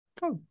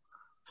Go.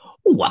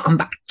 Welcome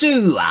back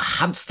to A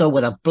Hamster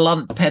with a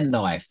Blunt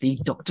Penknife, the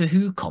Doctor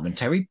Who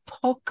commentary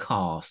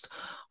podcast.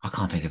 I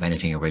can't think of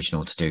anything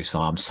original to do, so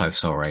I'm so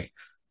sorry.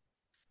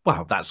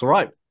 Well, that's all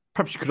right.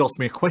 Perhaps you could ask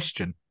me a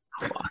question.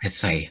 I could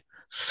say,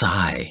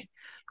 sigh,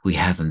 we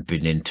haven't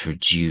been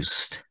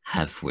introduced,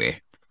 have we?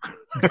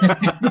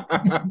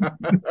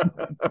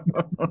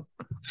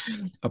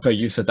 I bet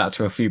you said that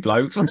to a few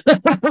blokes.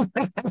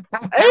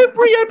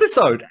 every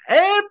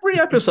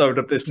episode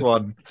of this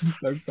one. I'm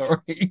so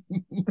sorry.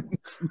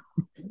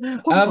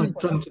 What have I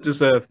done to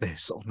deserve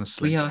this,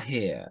 honestly? We are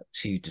here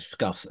to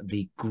discuss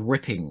the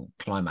gripping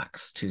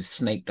climax to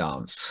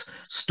Snakedance,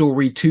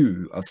 Story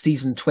 2 of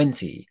Season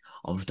 20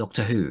 of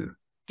Doctor Who.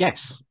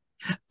 Yes.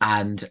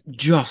 And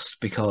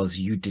just because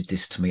you did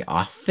this to me,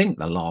 I think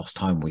the last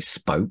time we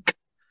spoke,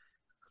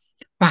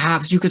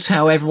 perhaps you could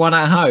tell everyone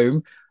at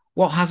home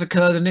what has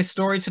occurred in this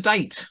story to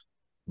date.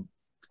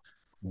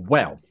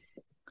 Well,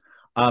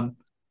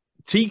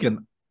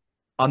 Tegan,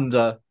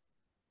 under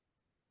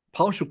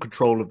partial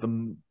control of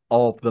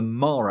the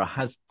Mara,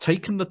 has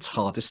taken the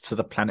TARDIS to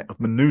the planet of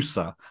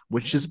Menusa,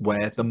 which is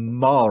where the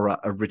Mara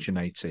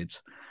originated.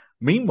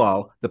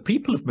 Meanwhile, the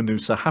people of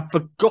Menusa have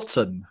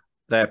forgotten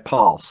their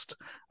past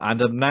and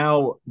have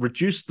now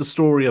reduced the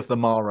story of the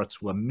Mara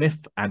to a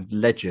myth and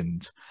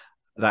legend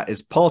that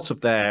is part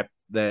of their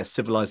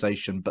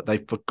civilization, but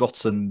they've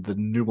forgotten the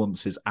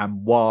nuances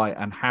and why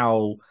and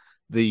how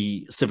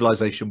the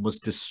civilization was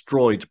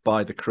destroyed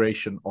by the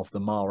creation of the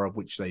Mara,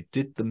 which they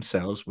did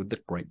themselves with the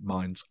Great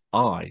Mind's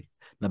Eye,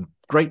 the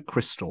Great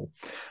Crystal.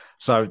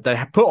 So they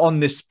have put on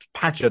this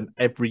pageant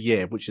every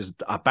year, which is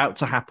about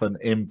to happen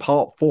in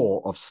part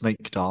 4 of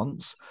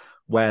Snakedance,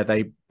 where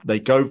they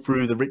go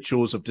through the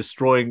rituals of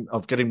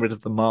getting rid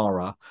of the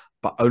Mara,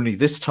 but only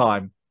this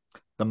time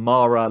the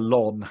Mara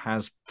Lon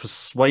has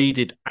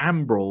persuaded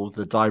Ambrel,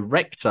 the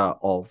director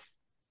of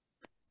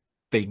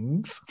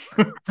things,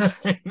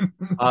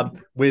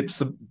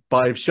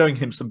 by showing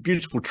him some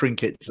beautiful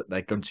trinkets that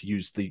they're going to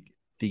use the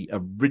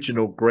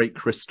original Great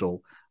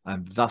Crystal,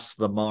 and thus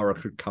the Mara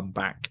could come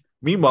back.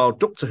 Meanwhile,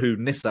 Doctor Who,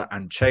 Nyssa,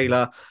 and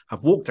Chela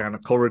have walked down a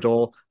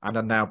corridor and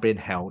are now being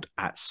held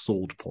at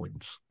sword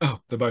points. Oh,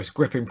 the most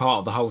gripping part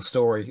of the whole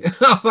story.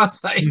 I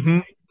must say,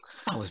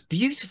 that was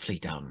beautifully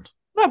done.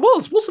 That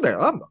was, wasn't it?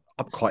 I'm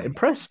quite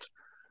impressed.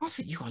 I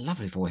think you got a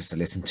lovely voice to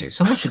listen to.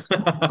 Someone should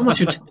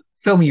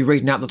film you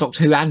reading out the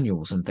Doctor Who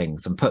annuals and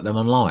things and put them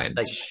online.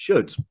 They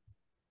should.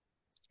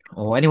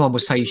 Or anyone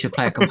would say you should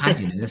play a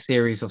companion in a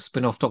series of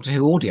spin-off Doctor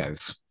Who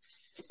audios.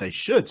 They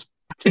should.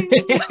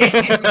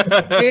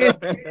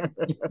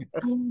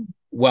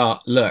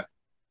 Well, look,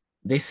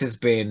 this has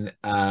been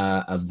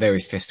a very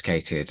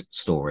sophisticated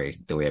story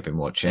that we have been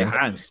watching. It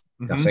has.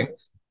 Discussing.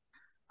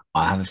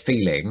 I have a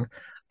feeling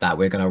that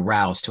we're going to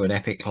rouse to an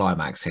epic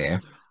climax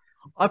here.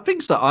 I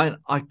think so.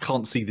 I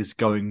can't see this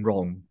going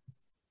wrong.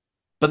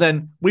 But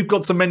then we've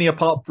got so many a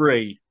part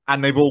 3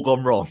 and they've all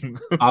gone wrong.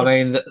 I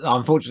mean,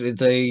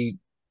 unfortunately,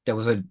 there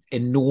was an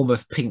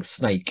enormous pink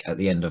snake at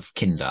the end of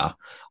Kinder,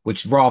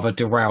 which rather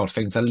derailed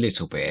things a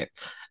little bit.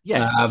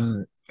 Yes.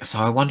 So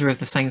I wonder if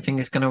the same thing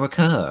is going to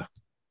occur.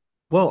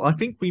 Well, I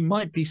think we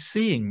might be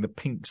seeing the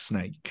pink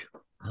snake.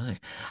 Oh.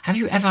 Have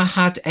you ever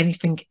had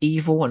anything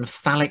evil and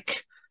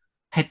phallic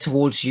head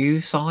towards you,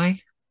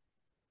 Si?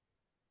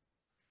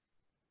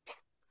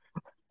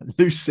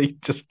 Lucy,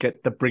 just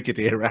get the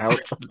Brigadier out.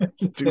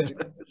 Let's do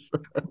this.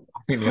 I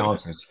think the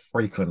answer is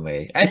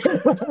frequently.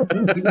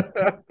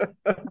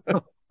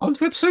 On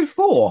to episode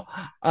 4.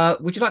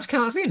 Would you like to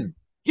count us in?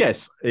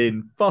 Yes,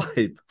 in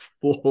 5,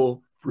 4,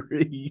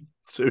 3,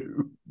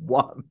 2,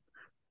 1.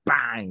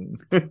 Bang.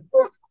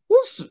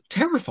 What's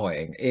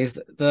terrifying is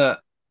that,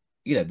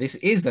 this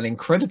is an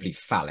incredibly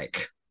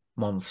phallic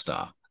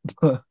monster.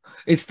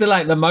 It's still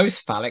like the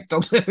most phallic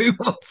Doctor Who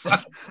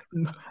monster.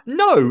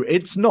 No,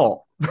 it's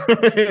not.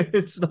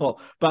 It's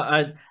not.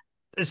 But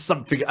there's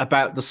something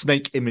about the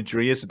snake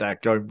imagery, isn't there?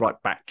 Going right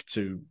back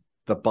to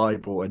the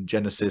Bible and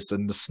Genesis,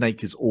 and the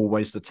snake is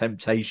always the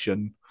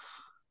temptation.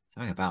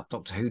 Something about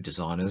Doctor Who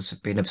designers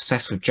being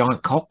obsessed with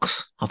giant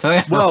cocks, I'll tell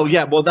you. Well,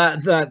 yeah, well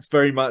that's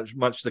very much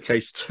the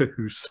case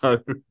too.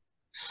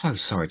 So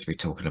sorry to be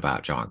talking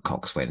about giant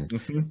cocks when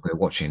we're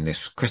watching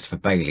this Christopher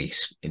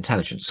Bailey's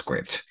intelligence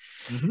script.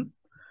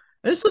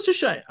 It's such a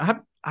shame.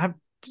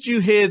 Did you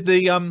hear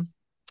the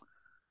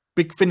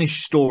Big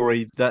Finish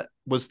story that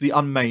was the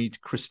unmade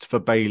Christopher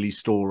Bailey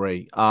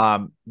story?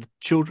 The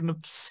Children of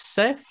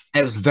Seth?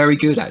 It was very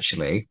good,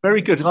 actually.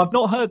 Very good. I've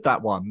not heard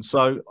that one.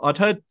 So I'd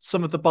heard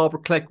some of the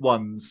Barbara Clegg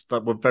ones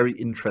that were very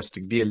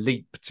interesting. The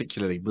Elite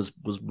particularly was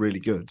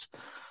really good.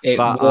 It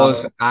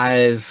was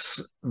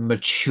as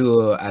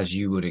mature as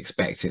you would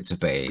expect it to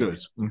be.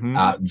 Good.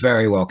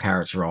 Very well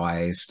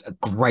characterized. A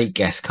great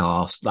guest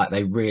cast. Like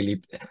I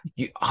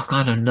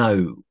kind of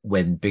know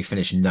when Big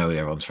Finish know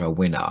they're onto a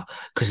winner,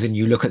 because then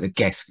you look at the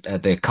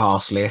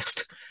cast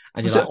list,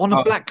 and was you're it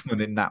Honor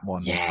Blackman in that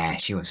one? Yeah,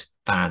 she was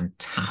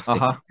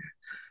fantastic.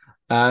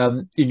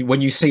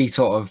 When you see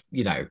sort of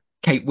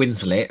Kate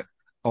Winslet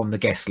on the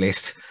guest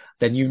list,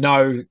 then you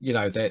know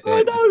I they're know.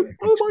 a good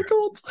Oh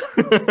script.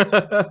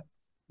 my god.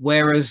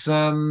 Whereas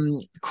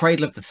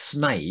Cradle of the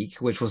Snake,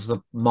 which was the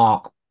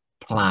Mark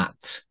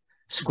Platt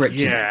scripted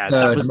Yeah,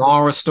 that third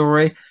Mara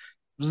story,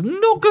 was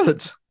not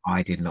good.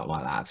 I did not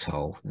like that at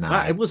all. No.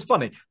 It was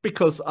funny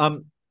because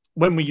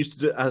when we used to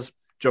do, as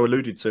Joe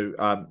alluded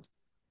to,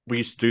 we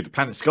used to do the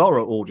Planet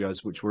Scara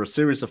audios, which were a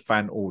series of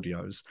fan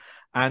audios,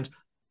 and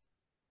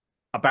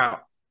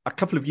about a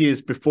couple of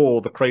years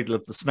before the Cradle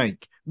of the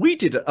Snake, we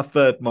did a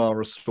third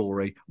Mara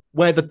story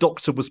where the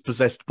Doctor was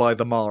possessed by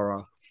the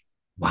Mara.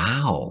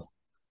 Wow.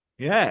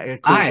 Yeah,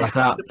 called The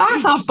Hand of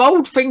That's a Peace.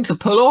 bold thing to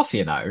pull off,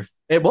 you know.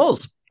 It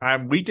was,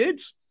 and we did.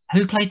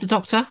 Who played the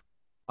Doctor?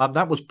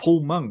 That was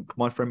Paul Monk,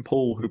 my friend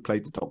Paul, who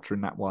played the Doctor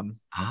in that one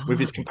with Ah.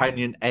 his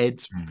companion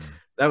Ed.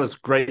 That was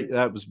great.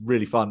 That was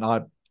really fun.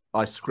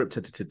 I script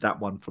edited that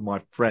one for my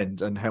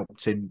friend and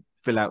helped him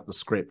fill out the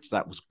script.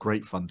 That was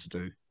great fun to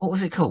do. What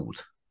was it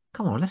called?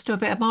 Come on, let's do a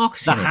bit of The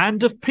marketing here.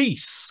 Hand of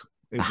Peace.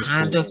 The It was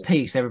Hand called. of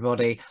Peace,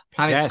 everybody.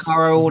 Planet Yes.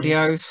 Scarrow Mm-hmm.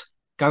 audios.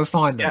 Go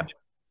find them.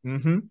 Yep.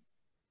 Mm-hmm.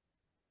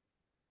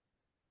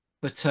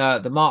 But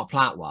the Mark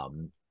Platt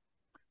one,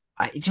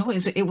 you know,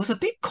 it was a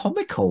bit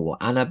comical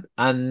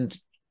and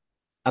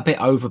a bit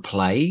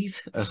overplayed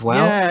as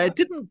well. Yeah, it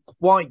didn't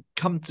quite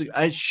come to.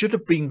 It should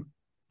have been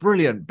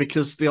brilliant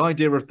because the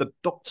idea of the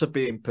Doctor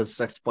being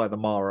possessed by the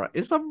Mara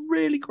is a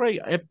really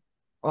great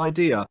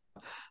idea,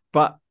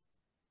 but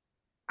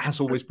as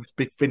always with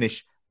Big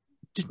Finish,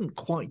 didn't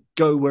quite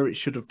go where it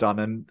should have done,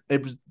 and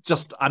it was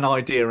just an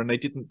idea, and they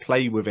didn't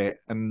play with it,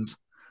 and I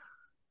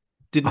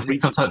didn't think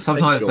reach its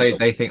sometimes potential.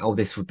 they think, oh,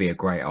 this would be a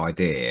great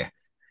idea.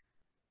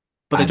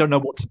 But they And don't know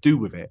what to do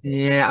with it.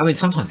 yeah, I mean,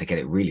 sometimes they get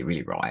it really,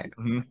 really right.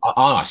 Mm-hmm.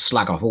 I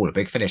slag off all the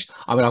Big Finish.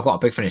 I mean, I've got a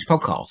Big Finish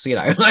podcast, you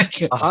know, like,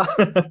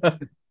 Uh-huh.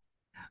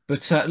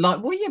 but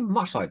like, well, yeah,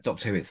 much like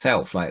Doctor Who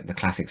itself, like the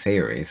classic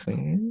series,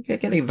 they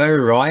get it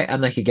very right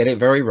and they could get it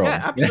very Yeah, wrong.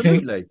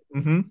 absolutely.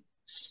 Mm-hmm.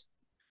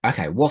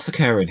 Okay, what's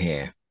occurring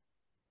here?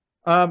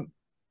 Um,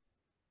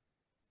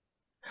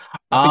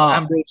 I think Ah,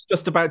 Amber's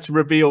just about to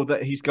reveal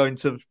that he's going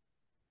to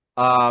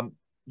um,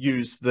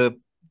 use the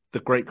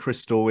Great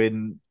Crystal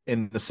in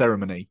the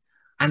ceremony.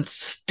 and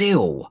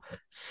still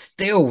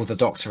the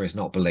Doctor is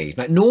not believed.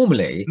 Like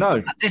normally, No,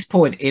 at this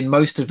point in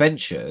most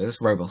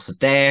adventures, Robots of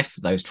Death,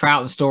 those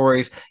Troughton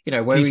stories, you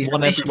know, where he's he's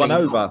won everyone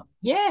initially not, over.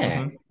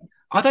 yeah. Mm-hmm.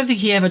 I don't think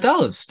he ever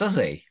does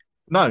he?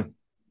 No,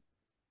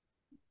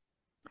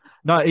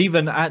 no.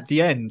 Even at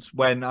the end,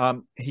 when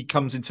he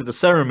comes into the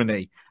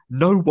ceremony,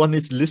 no one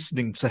is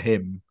listening to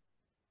him.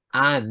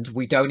 And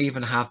we don't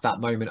even have that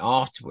moment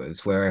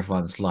afterwards where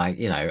everyone's like,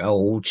 you know, oh,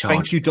 all Thank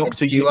charges you,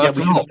 Doctor. against you are Yeah, we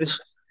should have dropped.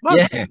 listened. No,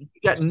 Yeah. you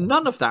get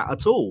none of that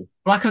at all.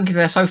 Like, because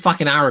they're so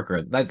fucking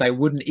arrogant that they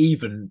wouldn't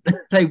even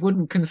they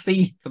wouldn't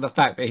concede to the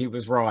fact that he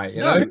was right, you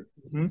know? No.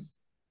 Mm-hmm.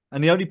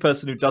 And the only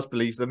person who does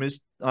believe them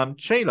is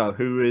Chela,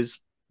 who is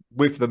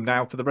with them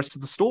now for the rest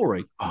of the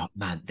story. Oh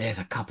man, there's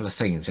a couple of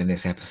scenes in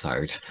this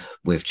episode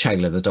with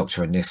Chela, the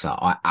Doctor, and Nissa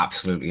I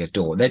absolutely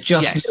adore. They're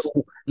just Yes.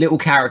 little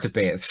character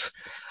bits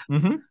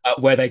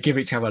Mm-hmm. where they give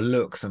each other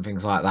looks and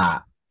things like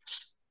that.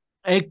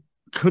 It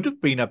could have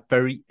been a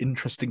very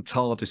interesting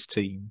TARDIS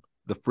team,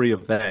 the three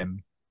of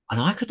them. And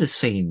I could have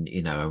seen,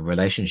 you know, a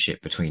relationship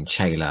between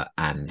Chela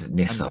and And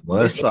Nissa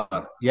working. Nissa,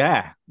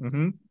 yeah.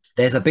 Mm-hmm.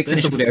 There's a Big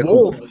There's Finish some video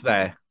warmth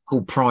there.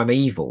 called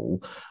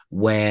Primeval,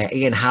 where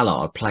Ian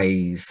Hallard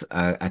plays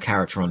a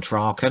character on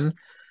Traken,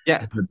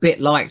 Yeah. a bit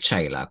like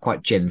Chela,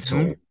 quite gentle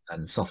Mm-hmm.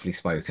 and softly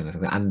spoken,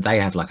 and they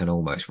have like an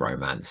almost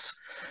romance.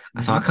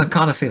 So I Mm-hmm. can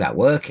kind of see that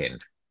working.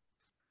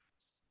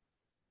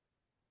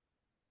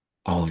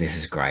 Oh, this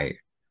is great.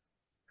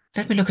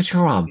 Let me look at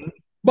your arm.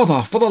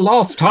 Mother, for the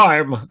last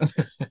time.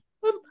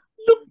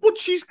 Look what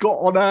she's got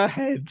on her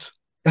head.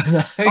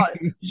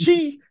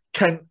 She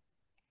can,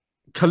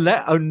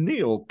 Colette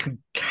O'Neill can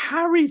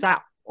carry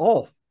that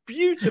off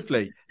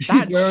beautifully.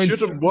 That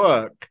shouldn't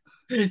work.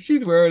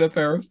 She's wearing a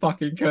pair of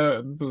fucking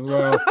curtains as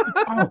well.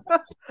 Oh,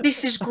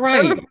 this is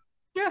great.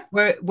 Yeah.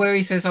 Where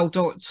he says, "Oh,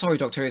 sorry,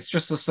 Doctor, it's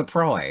just a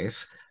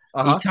surprise." He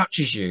Uh-huh.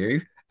 catches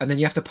you, and then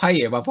you have to pay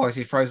him, otherwise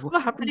he throws. I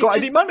haven't got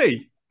any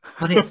money.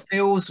 But it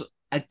feels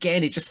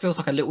again, it just feels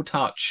like a little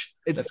touch.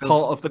 It's That feels,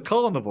 part of the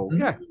carnival.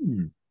 Yeah.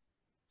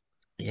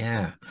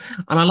 yeah.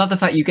 And I love the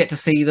fact you get to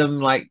see them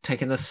like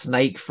taking the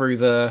snake through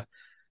the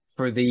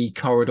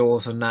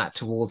corridors and that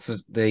towards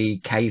the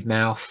cave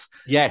mouth.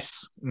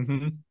 Yes.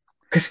 Mm-hmm.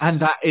 'Cause And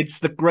that it's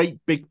the great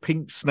big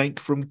pink snake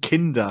from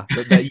Kinder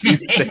that they're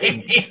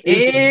using.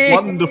 It's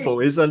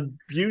wonderful. It's a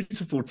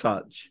beautiful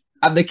touch.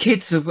 and the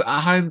kids are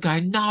at home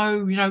going,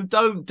 no, you know,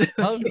 don't do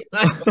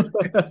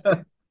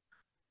it.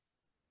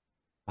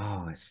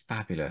 Oh, it's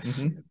fabulous.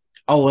 Mm-hmm.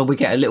 Oh, and we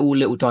get a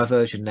little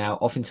diversion now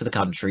off into the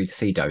country to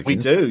see Dojin. We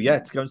do, yeah,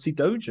 to go and see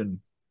Dojin,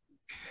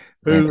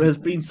 Yeah. who has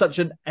been such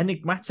an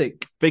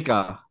enigmatic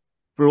figure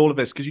for all of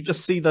this, because you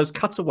just see those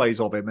cutaways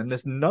of him and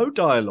there's no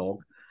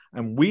dialogue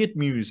and weird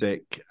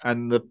music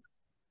and the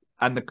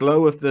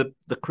glow of the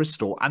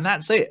crystal, and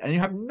that's it. And you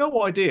have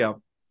no idea,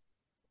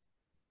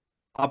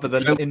 other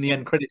than in the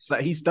end credits,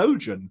 that he's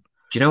Dojin.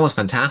 Do you know what's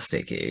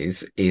fantastic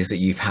is that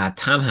you've had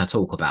Tanha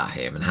talk about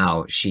him and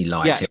how she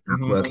liked Yeah. him,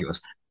 how quirky he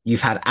was.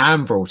 You've had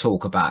Ambrel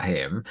talk about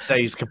him, That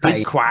he's a complete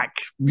say, quack.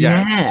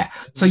 Yeah. yeah.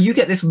 So you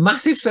get this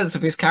massive sense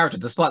of his character,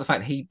 despite the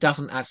fact he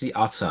doesn't actually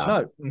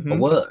utter No. a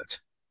word.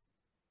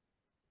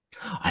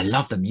 I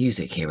love the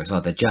music here as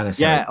well, the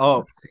Janissary Yeah. Oh,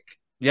 music.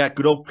 yeah.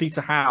 Good old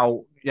Peter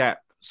Howe. Yeah.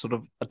 Sort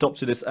of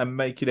adopted this and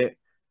making it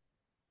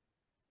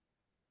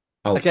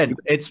Oh, again.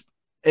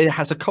 It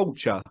has a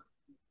culture.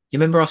 you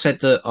remember I said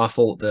that I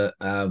thought that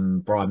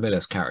Brian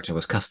Miller's character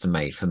was custom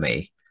made for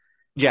me?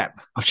 Yeah.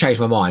 I've changed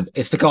my mind.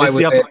 It's the guy It's the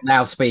with other. the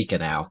loudspeaker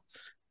now.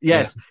 Yeah.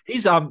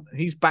 Yes.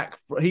 He's back.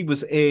 He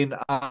was in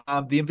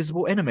The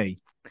Invisible Enemy.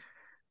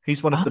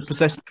 He's one of Oh, the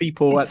possessed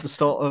people at the it's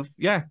start of.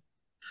 Yeah.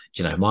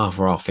 Do you know, my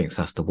other half thinks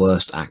that's the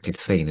worst acted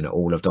scene in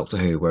all of Doctor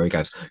Who, where he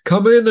goes,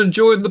 "Come in and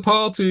join the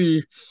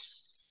party."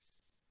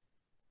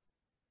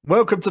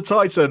 Welcome to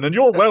Titan, and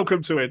you're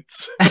welcome to it.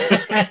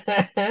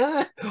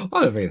 I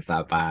don't think it's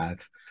that bad.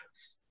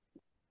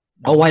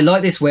 Oh, I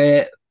like this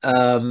where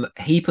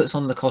he puts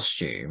on the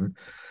costume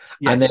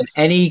and then Yes.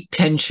 any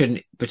tension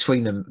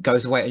between them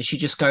goes away and she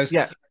just goes,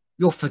 Yeah.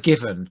 "You're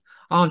forgiven.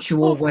 Aren't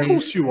you Oh, of course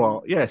always?" you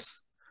are.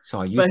 Yes.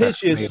 So I use But here that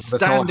she to me is all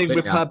the time, standing didn't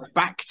with you? her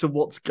back to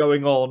what's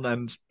going on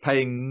and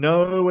paying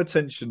no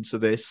attention to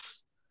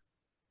this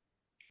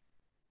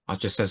I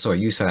just said,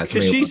 sorry, you say that to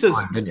because me all she's the as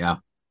time, didn't you?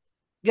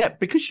 yeah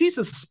because she's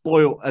as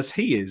spoiled as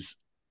he is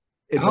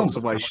in Oh, lots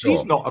of for ways. She's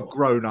sure. not a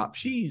grown up.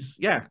 She's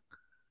yeah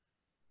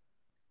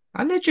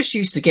And they're just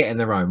used to getting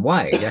their own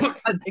way. Yeah.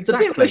 The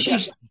bit where exactly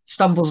she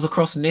stumbles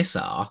across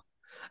Nissa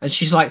and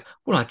she's like,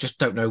 "Well, I just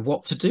don't know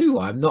what to do.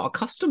 I'm not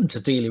accustomed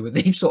to dealing with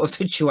these sort of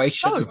no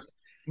situations."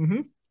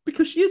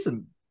 because she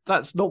isn't.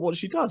 That's not what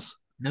she does.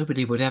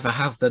 Nobody would ever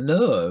have the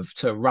nerve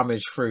to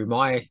rummage through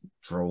my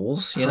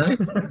drawers, you know?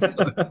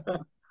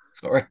 So,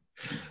 sorry.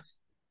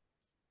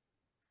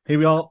 Here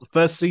we are,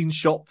 first scene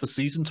shot for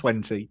season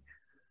 20.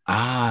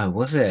 Ah,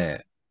 was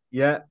it?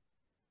 Yeah.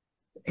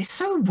 It's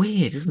so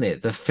weird, isn't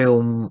it? The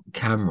film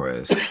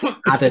cameras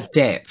add a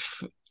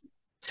depth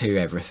to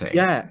everything.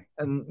 Yeah,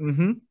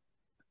 and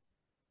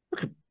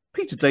look at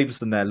Peter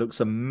Davison there. Looks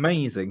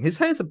amazing. His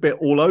hair's a bit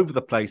all over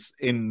the place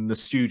in the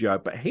studio,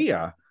 but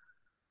here,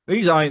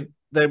 these I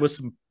there were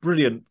some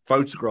brilliant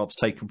photographs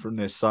taken from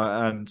this,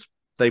 and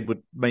they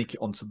would make it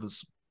onto the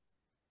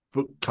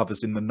book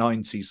covers in the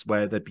 90s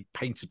where they'd be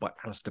painted by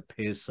Alistair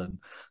Pearson.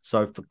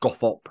 So for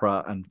goth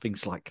opera and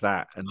things like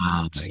that, and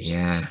Oh,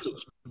 yeah.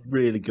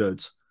 really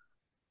good.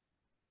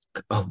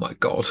 Oh, my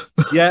God.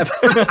 Yeah.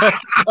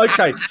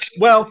 Okay.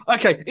 Well,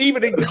 okay.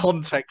 Even in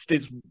context,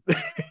 it's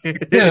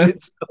Yeah.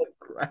 it's not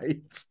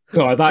great.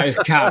 Sorry, that is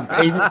camp,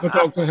 even for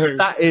Doctor Who.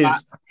 That is.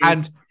 That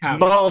And camp.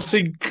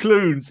 Martin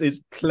Clunes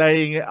is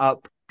playing it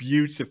up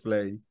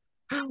beautifully.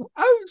 Oh,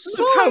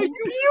 Look how Si,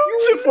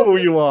 beautiful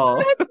you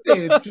are.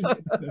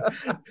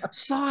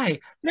 Si,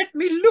 let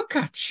me look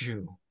at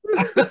you.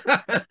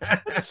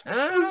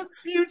 Those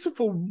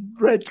beautiful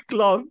red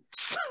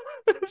gloves.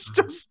 It's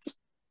just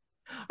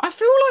I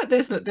feel like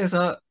there's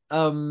a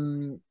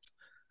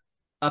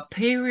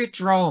period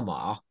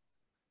drama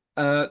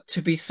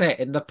to be set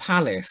in the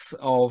palace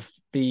of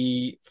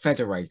the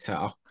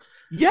Federator.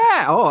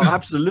 yeah, oh,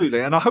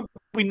 absolutely. And I hope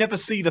we never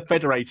see the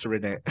Federator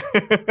in it.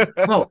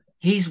 Well,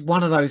 he's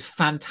one of those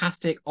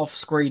fantastic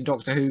off-screen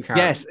Doctor Who characters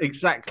Yes,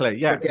 exactly.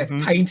 Yeah. that gets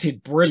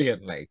painted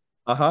brilliantly.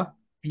 Uh-huh.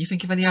 Can you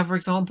think of any other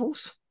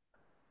examples?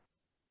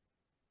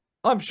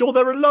 I'm sure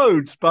there are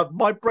loads, but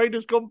my brain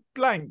has gone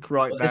blank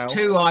right Well, there's now.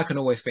 two I can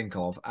always think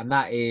of, and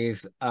that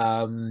is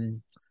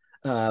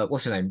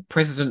what's her name?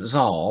 President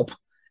Zarb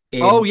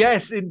Oh in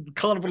yes, in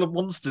Carnival of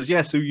Monsters.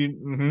 Yes, who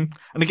you?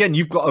 And again,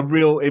 you've got a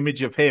real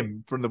image of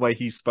him from the way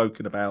he's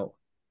spoken about.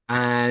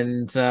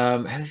 and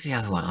who's the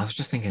other one? I was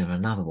just thinking of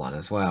another one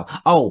as well.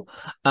 Oh,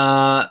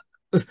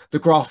 the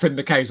Graf in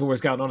the cave's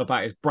always going on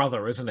about his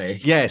brother, isn't he?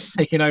 Yes,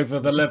 Taking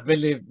over the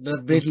Levidian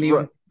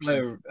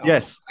Blue. Oh,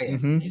 yes.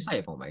 Can you say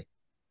it for me?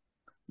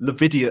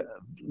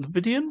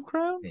 Levidian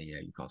crown. Yeah,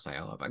 you can't say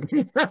all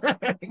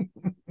that.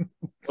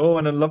 Oh,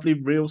 and a lovely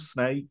real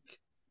snake.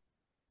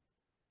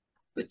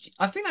 But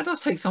I think that does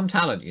take some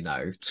talent, you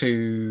know,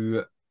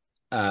 to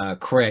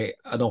create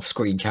an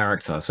off-screen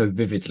character so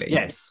vividly.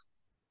 Yes.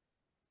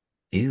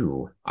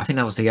 Ew. I think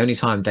that was the only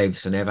time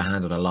Davison ever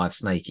handled a live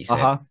snake, he said.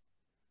 Uh-huh.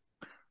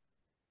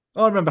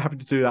 I remember having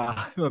to do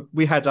that.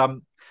 We had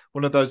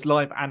one of those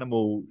live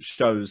animal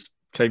shows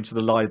came to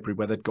the library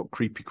where they'd got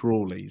creepy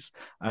crawlies,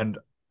 and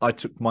I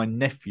took my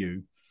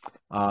nephew.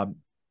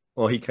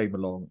 Well, he came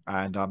along,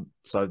 and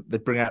so they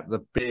bring out the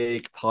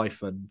big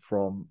python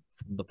from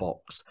the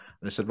box,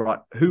 and they said, "Right,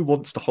 who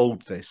wants to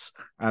hold this?"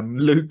 And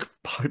Luke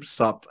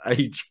pipes up,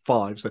 age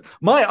 5, so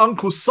my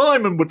uncle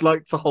Simon would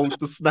like to hold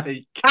the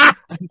snake,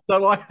 and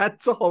so I had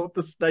to hold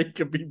the snake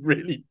and be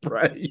really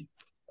brave.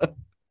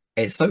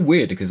 It's so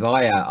weird because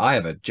I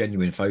have a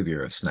genuine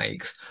phobia of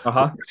snakes.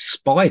 Uh-huh.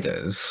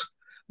 Spiders,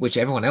 which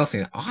everyone else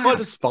thinks, I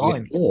have Spider's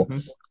fine. or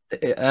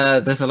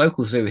there's a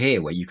local zoo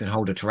here where you can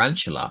hold a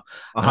tarantula,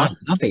 and I Uh-huh.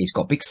 love it. It's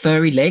got big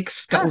furry legs,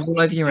 scuttles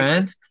all over your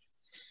hand.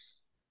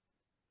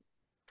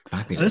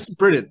 And this is Fabulous.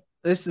 brilliant.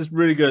 This is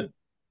really good.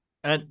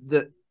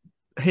 And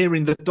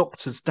hearing the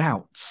Doctor's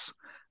doubts,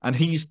 and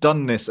he's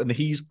done this, and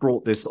he's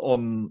brought this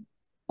on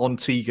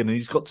Tegan, and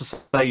he's got to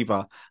save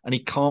her, and he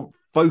can't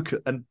focus,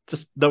 and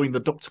just knowing the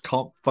Doctor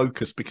can't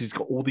focus because he's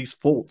got all these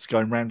thoughts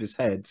going around his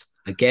head.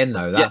 Again,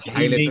 though, Yeah, that's he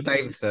Haley needs.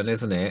 Davidson,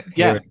 isn't it?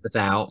 Yeah, Hearing the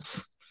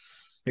doubts.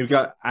 here we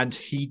go, and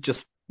he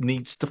just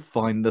needs to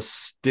find the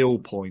still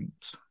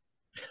point.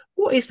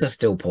 What is the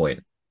still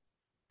point?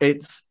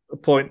 It's a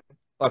point,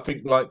 I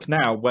think, like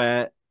now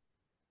where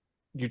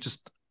you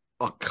just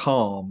are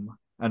calm,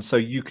 and so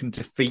you can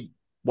defeat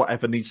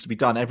whatever needs to be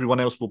done. Everyone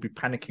else will be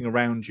panicking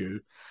around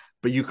you,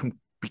 but you can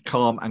be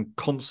calm and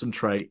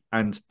concentrate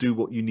and do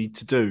what you need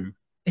to do.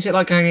 Is it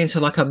like going into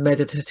like a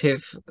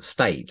meditative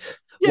state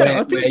Yeah, I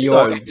where think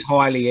you're so.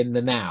 entirely in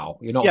the now?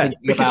 You're not Yeah, thinking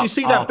because you about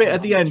see that past bit or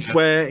at the end future.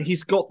 where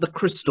he's got the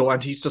crystal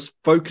and he's just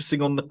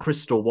focusing on the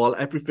crystal while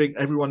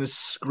everyone is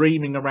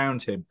screaming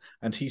around him,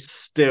 and he's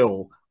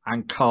still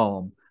and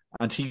calm,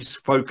 and he's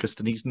focused,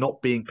 and he's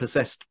not being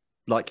possessed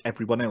like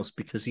everyone else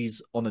because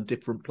he's on a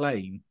different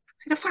plane.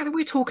 See, the fact that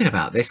we're talking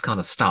about this kind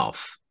of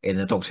stuff in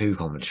the Doctor Who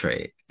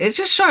commentary, it's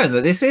just showing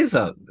that this is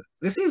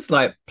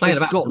like playing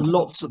It's about got some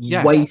lots of,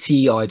 yeah,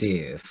 weighty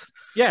ideas.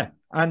 yeah,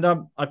 and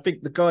I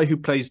think the guy who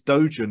plays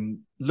Dogen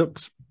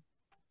looks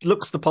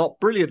the part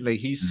brilliantly.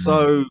 He's Mm.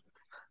 so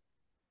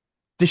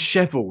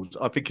disheveled,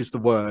 I think is the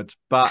word.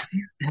 But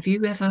Have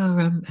you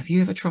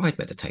ever tried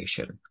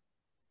meditation?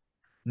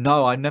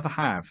 no, I never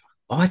have.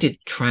 I did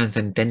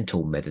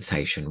transcendental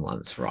meditation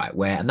once, right?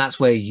 And that's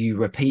where you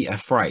repeat a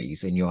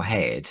phrase in your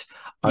head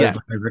Yeah. over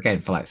and over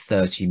again for like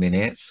 30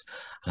 minutes.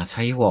 And I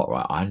tell you what,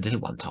 right, I did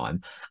it one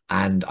time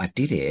and I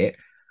did it.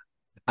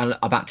 And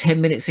about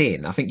 10 minutes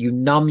in, I think you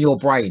numb your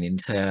brain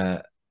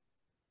into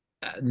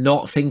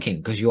not thinking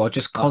because you are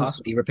just Uh-huh.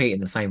 constantly repeating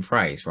the same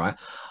phrase, right?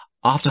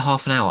 After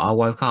half an hour, I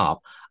woke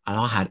up and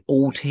I had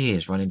all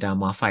tears running down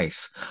my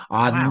face.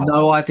 I had Wow.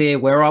 no idea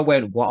where I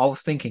went, what I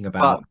was thinking But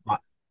about.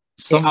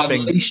 It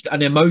something. unleashed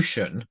an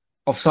emotion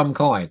of some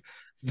kind.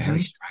 Very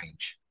Mhm.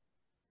 strange.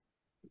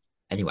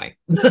 Anyway.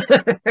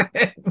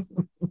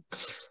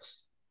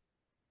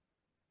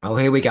 Oh,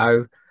 here we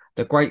go.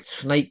 The great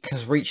snake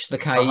has reached the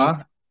cave.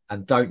 Uh-huh.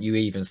 And don't you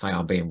even say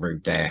I'm being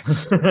rude there.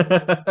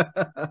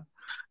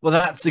 Well,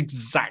 that's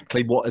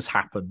exactly what has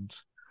happened.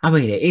 I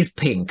mean, it is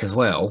pink as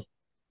well.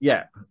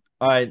 Yeah.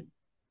 I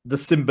the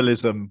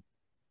symbolism.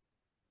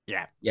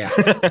 Yeah. Yeah.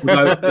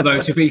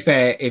 Although, to be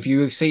fair, if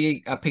you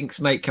see a pink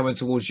snake coming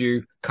towards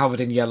you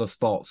covered in yellow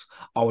spots,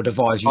 I would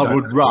advise you I don't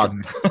would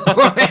run.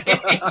 go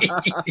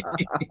near.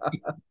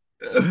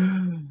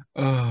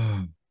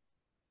 Oh.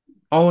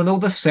 Oh, and all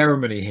the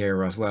ceremony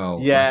here as well.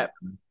 Like, Yeah.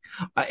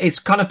 it's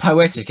kind of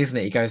poetic, isn't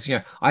it? He goes,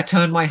 I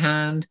turn my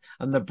hand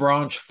and the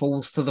branch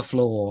falls to the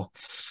floor.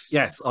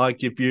 Yes, I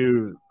give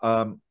you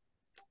the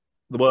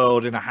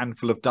world in a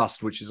handful of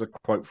dust, which is a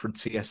quote from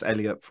T.S.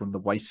 Eliot from The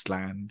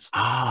Wasteland,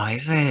 Ah,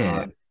 is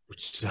it?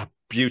 which is a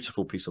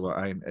beautiful piece of work.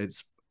 I mean,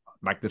 it's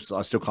magnificent.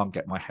 I still can't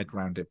get my head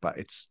around it, but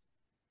it's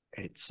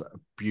a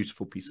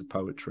beautiful piece of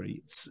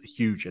poetry. It's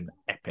huge and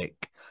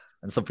epic,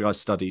 and something I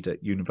studied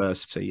at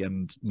university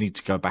and need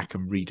to go back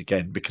and read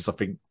again because I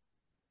think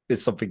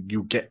it's something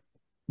you get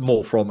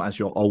more from as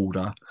you're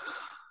older.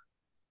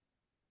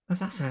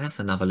 That's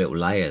another little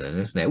layer then,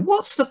 isn't it?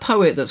 What's the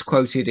poet that's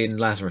quoted in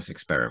Lazarus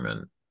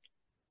Experiment?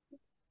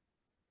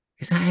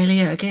 Is that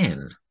Eliot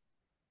again?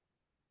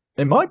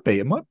 It might be.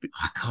 It might be.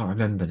 I can't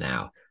remember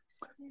now.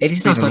 It It's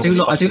is been nice. a I long do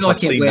like I time do since I've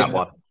like it seen that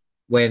one.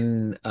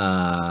 when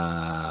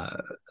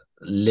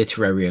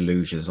literary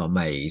allusions are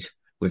made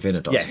within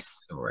a Doctor Who Yes.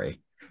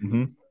 story.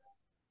 Mm-hmm.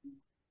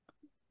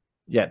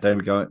 Yeah, there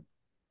we go.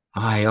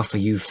 I offer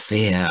you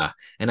fear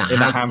in a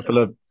In a handful of handful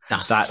of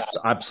dust. that's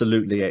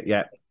absolutely it.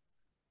 Yeah,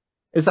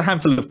 it's a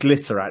handful of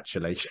glitter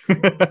actually.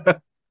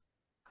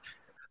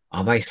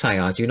 I may say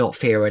I do not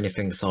fear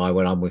anything, Si,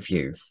 when I'm with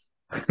you.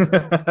 I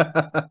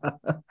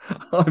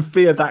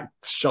fear that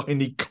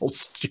shiny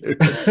costume.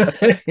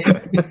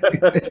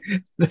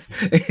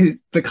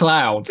 The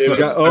clouds. Here we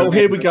go. Oh,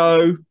 here we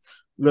go.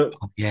 Look,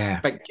 Oh, yeah,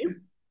 thank you.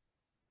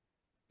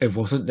 it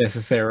wasn't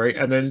necessary.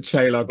 And then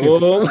Chela gives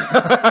Oh.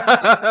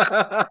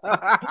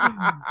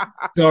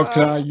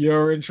 Doctor,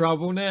 you're in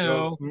trouble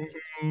now.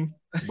 Mhm.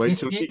 Wait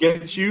till she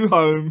gets you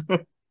home.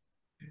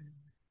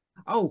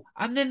 Oh,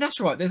 and then that's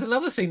right. There's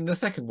another scene in the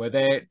second where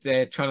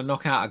they're trying to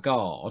knock out a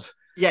guard,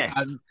 Yes.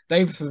 and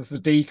Davison's the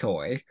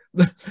decoy,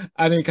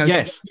 and he goes,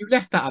 Yes. "You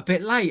left that a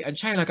bit late," and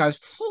Chela goes,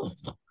 "Oh."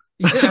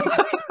 Yeah.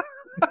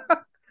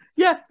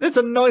 Yeah, there's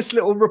a nice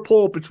little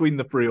rapport between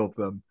the three of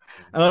them.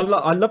 And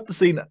I love the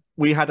scene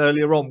we had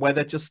earlier on where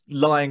they're just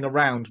lying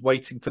around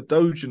waiting for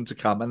Dogen to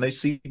come and they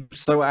seem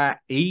so at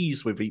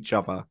ease with each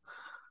other.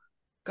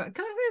 Can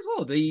I say as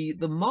well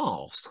the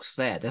masks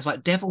there? There's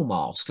like devil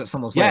masks that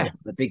someone's wearing, Yeah.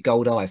 the big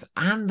gold eyes,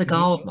 and the Mhm.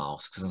 guard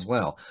masks as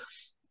well.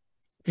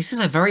 This is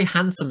a very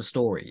handsome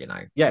story.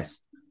 Yes.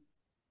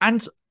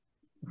 And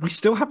we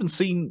still haven't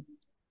seen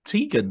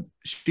Tegan.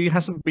 She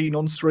hasn't been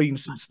on screen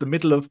since the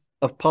middle of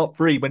part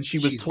 3 when she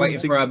was She's waiting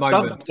for taunting a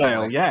moment.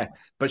 Dugdale. Yeah,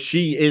 but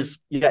she is.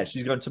 Yeah,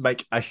 she's going to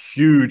make a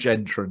huge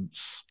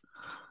entrance.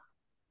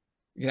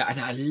 Yeah, and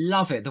I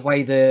love it the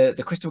way the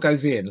crystal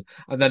goes in,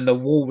 and then the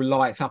wall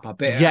lights up a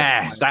bit at a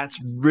Yeah, time, that's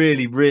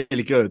really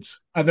really good.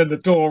 and then the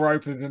door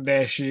opens, and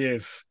there she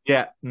is.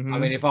 Yeah, I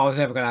mean, if I was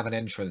ever going to have an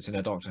entrance in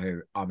a Doctor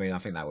Who, I mean, I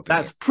think that would be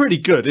that's it. pretty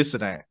good,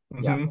 isn't it?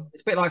 Yeah,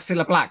 it's a bit like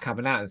Cilla Black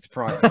coming out and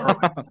surprise, surprise,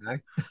 you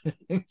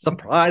know?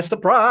 Surprise,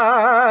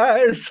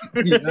 surprise!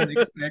 The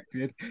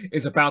unexpected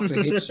is about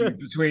to hit you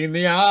between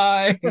the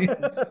eyes.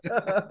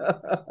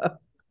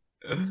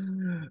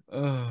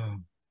 Oh,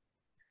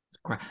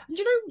 great.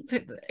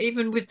 And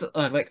even with the,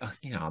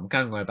 I'm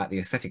going on about the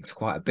aesthetics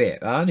quite a bit,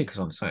 only because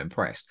I'm so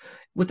impressed.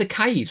 With the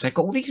caves, they've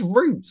got all these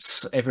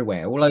roots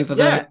everywhere, all over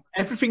the. Yeah,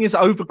 everything is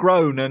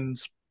overgrown and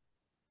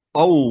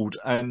old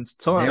and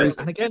There tired. is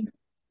And again,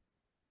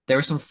 there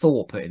is some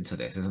thought put into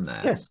this, isn't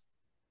there? yes,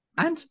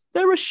 and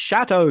there are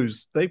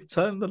shadows. They've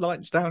turned the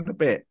lights down a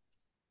bit.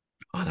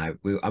 I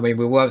know. I mean,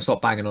 we won't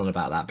stop banging on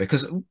about that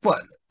because,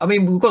 but I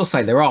mean, we've got to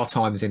say there are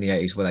times in the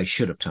 80s where they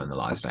should have turned the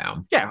lights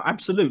down. Yeah,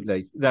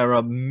 absolutely. There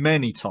are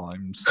many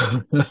times.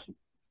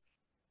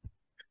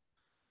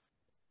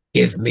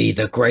 Give me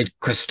the great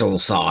crystal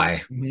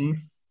sigh. Mhm.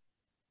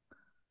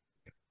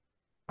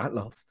 At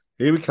last,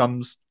 here he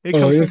comes. Here Oh,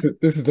 comes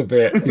this is the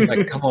bit. He's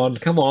like, come on,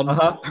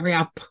 uh-huh. hurry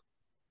up.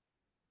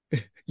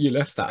 You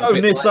left that a Go,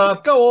 bit late. Nissa,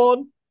 go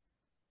on.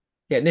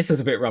 Yeah, and this is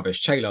a bit rubbish.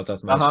 Chela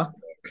does most of Uh-huh. the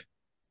work.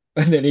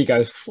 And then he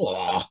goes,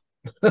 "Whoa."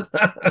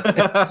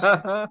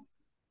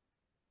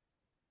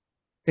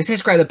 This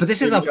is great, but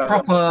this is Here we a go.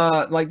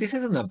 proper, like, this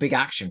isn't a big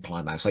action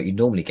climax like you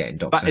normally get in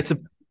But Doctor Who. it's a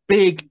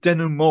big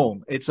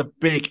denouement. It's a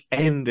big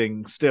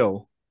ending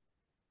still.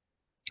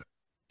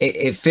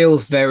 It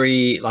feels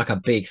very like a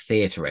big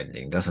theatre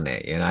ending, doesn't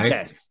it? You know?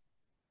 Yes.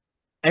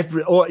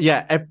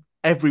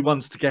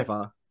 Everyone's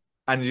together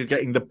and you're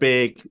getting the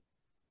big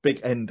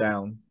end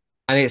down.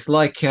 And it's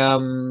like, I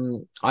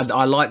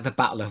like the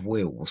Battle of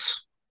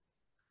Wills,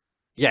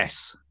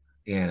 Yes.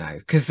 you know,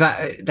 because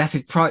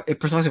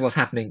precisely what's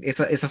happening. It's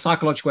a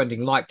psychological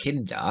ending like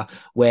Kinder,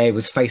 where it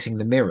was facing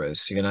the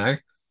mirrors, you know?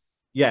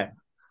 Yeah.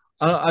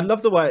 I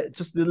love the way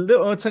just the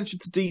little attention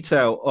to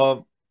detail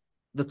of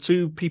the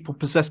two people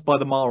possessed by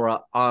the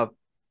Mara are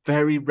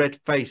very red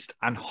faced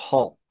and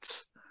hot.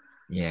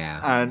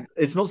 Yeah. And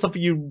it's not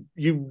something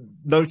you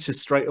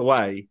notice straight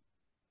away.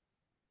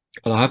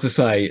 And I have to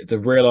say, the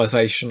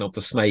realization of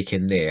the snake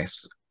in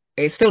this,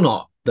 it's still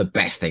not the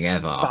best thing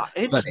ever, But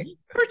it's but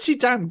pretty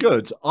damn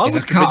good. I it's a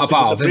was cut convinced it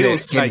was a above, isn't real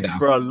it, snake Kinder?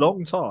 for a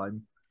long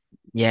time.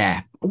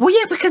 Yeah. Well,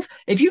 yeah, because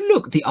if you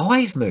look, the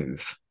eyes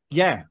move.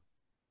 Yeah.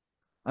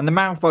 And the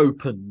mouth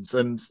opens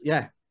and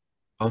yeah.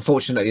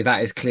 Unfortunately,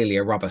 that is clearly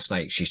a rubber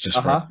snake she's just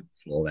thrown on Uh-huh.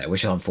 the floor there,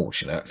 which is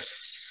unfortunate.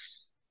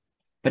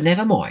 But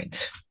never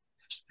mind.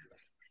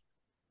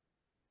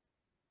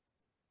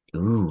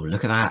 Ooh,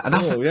 look at that. And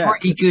that's a Oh yeah.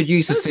 pretty good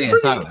use of That's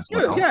CSO pretty as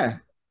good, well. yeah.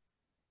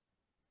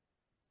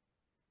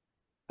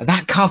 And that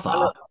And,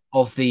 cover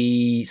of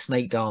the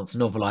Snakedance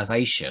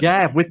novelization.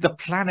 yeah, with the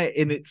planet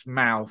in its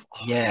mouth.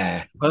 Oh,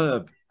 Yeah.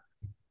 superb.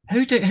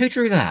 Who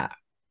drew that?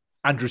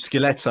 Andrew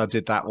Scaletta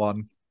did that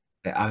one.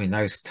 I mean,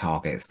 those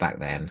targets back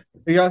then.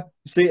 Here you go.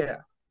 See it?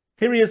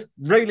 Here he is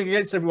railing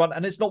against everyone,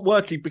 and it's not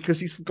working because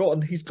he's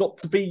forgotten he's got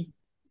to be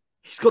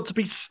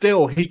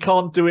still. He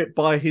can't do it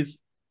by his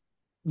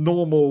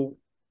normal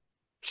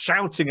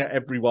shouting at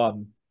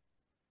everyone.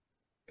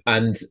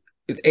 And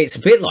it's a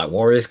bit like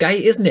Warrior's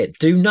Gate, isn't it?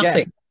 Do Yeah,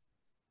 nothing.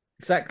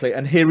 exactly.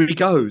 And here he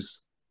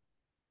goes.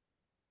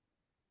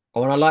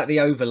 Oh, and I like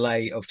the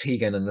overlay of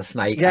Tegan and the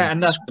snake Yeah,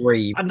 and the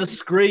scream. and the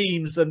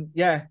screams and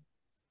yeah.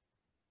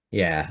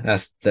 Yeah,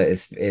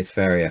 it's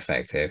very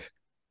effective.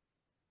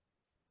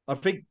 I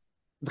think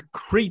the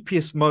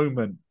creepiest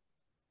moment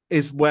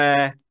is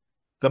where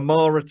the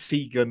Mara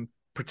Tegan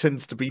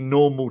pretends to be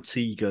normal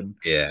Tegan,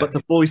 Yeah. but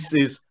the voice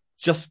is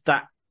just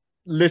that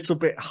little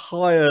bit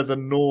higher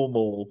than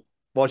normal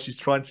while she's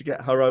trying to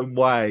get her own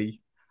way.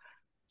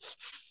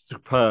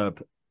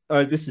 Superb.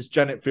 This is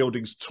Janet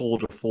Fielding's tour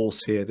de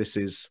force here. This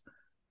is.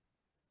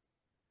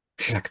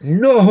 She's like,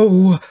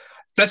 no, Mhm.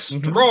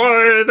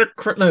 destroy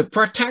no,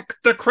 protect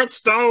the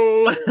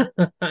crystal.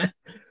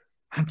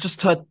 And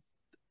just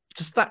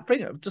that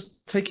thing of just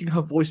taking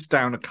her voice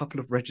down a couple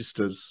of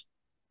registers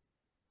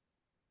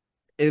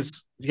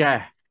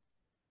yeah,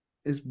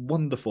 is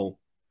wonderful.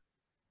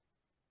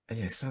 And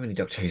yeah, so many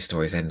Doctor Who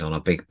stories end on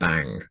a big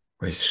bang.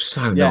 It's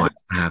so Yeah,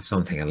 nice to have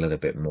something a little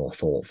bit more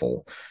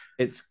thoughtful.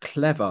 it's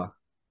clever.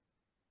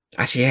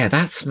 Actually, yeah,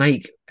 that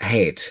snake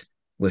head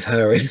with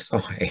her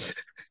inside.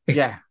 It's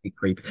Yeah. really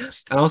creepy.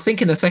 And I was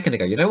thinking a second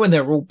ago, when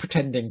they're all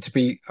pretending to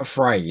be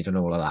afraid and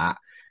all of that,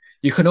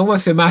 you can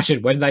almost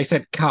imagine when they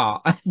said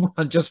car,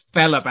 everyone just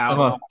fell about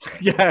Uh-huh.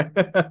 Yeah.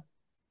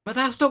 But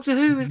that's Doctor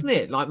Who, isn't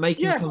it? Like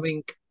making Yeah.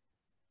 something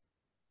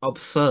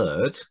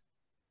absurd,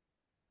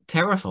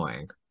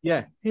 terrifying.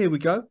 Yeah. Here we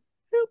go.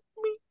 Help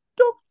me,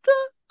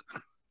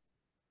 doctor.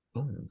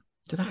 Oh,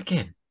 do that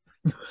again.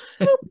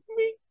 Help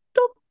me,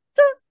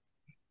 doctor.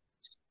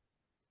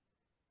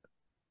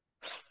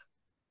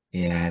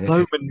 Yeah, this So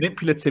is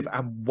manipulative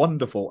and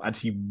wonderful, and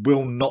he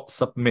will not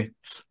submit.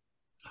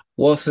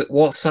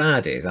 what's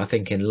sad is I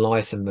think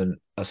enlightenment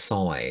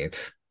aside,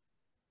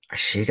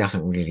 she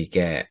doesn't really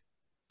get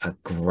a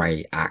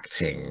great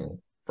acting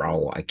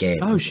role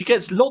No, again. she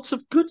gets lots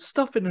of good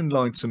stuff in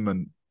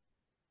Enlightenment,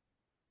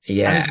 and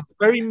Yeah. it's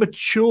very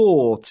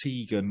mature,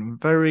 Tegan.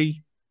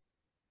 Very,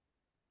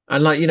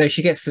 And like,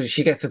 she gets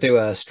to do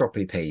a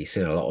stroppy piece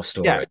in a lot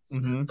of yeah.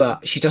 stories,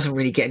 but she doesn't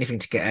really get anything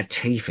to get her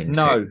teeth into,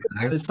 No, you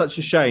know? and it's such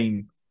a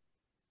shame,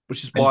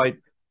 which is And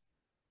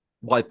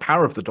why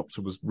Power of the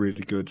Doctor was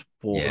really good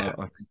for yeah. her,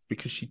 I think,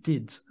 because she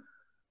did.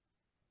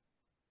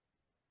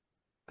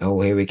 Oh,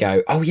 here we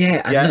go. Oh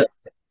yeah, and Yeah, look,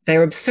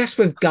 they're obsessed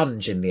with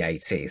gunge in the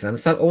 80s, and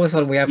so all of a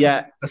sudden we have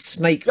yeah. a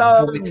snake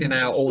vomiting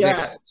out Gunge. all this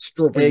Yeah,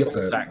 strawberry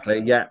yogurt.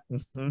 exactly. Yeah.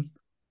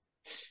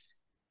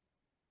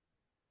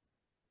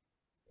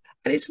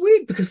 And it's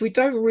weird because we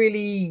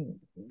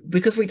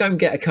don't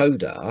get a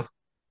coda.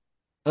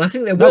 And I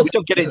think there No, was we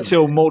don't get it wasn't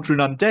until Mordrin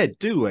Undead,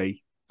 do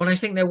we? but I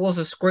think there was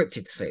a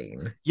scripted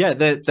scene. Yeah,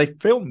 they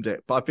filmed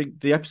it, but I think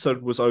the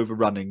episode was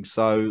overrunning,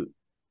 so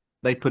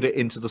they put it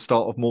into the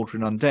start of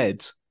Mordrin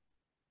Undead,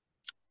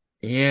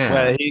 Yeah.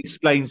 where he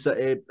explains that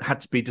it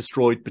had to be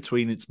destroyed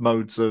between its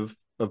modes of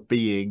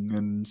being,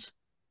 and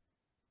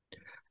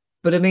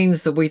But it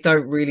means that we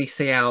don't really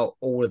see out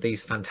all of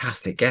these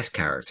fantastic guest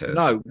characters.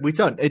 no, we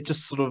don't. It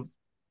just sort of,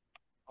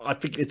 I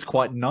think it's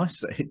quite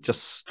nice that it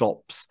just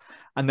stops,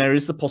 and there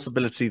is the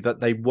possibility that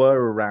they were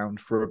around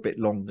for a bit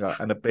longer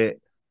and a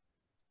bit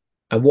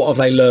And what have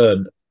they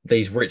learned?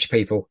 These rich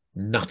people?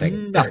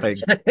 Nothing. nothing.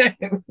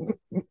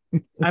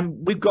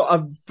 And we've got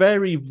a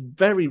very,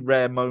 very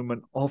rare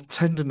moment of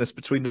tenderness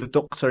between the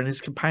Doctor and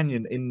his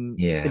companion in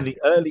Yeah. the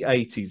early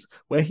 80s,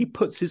 where he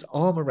puts his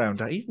arm around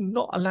her. He's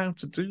not allowed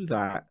to do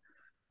that.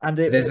 And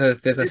There's a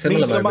it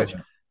similar means so moment.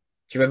 much.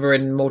 Do you remember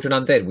in Mordred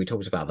Undead we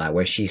talked about that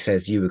where she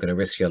says you were going to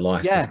risk your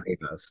life to Yeah. save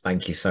us?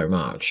 Thank you so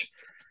much.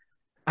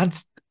 And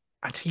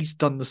and he's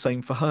done the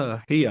same for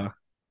her here.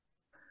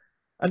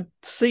 And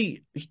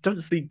see, you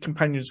don't see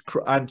companions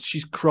and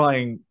she's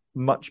crying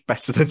much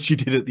better than she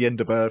did at the end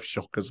of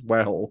Earthshock as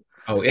well.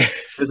 Oh yeah.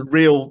 There's a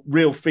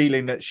real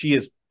feeling that she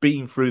has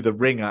been through the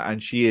ringer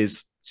and she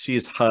is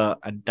hurt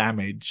and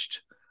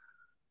damaged.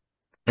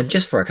 And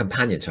just for a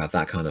companion to have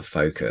that kind of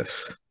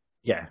focus,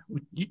 Yeah,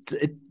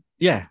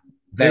 yeah,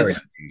 very it's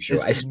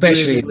unusual, it's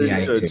especially really in the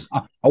really good. 80s.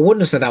 I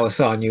wouldn't have said that was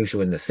so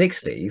unusual in the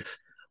 60s,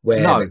 where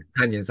the No,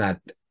 companions had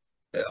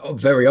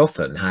very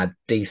often had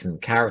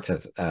decent character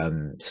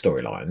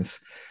storylines.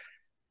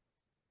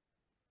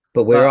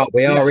 But but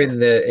we yeah, are in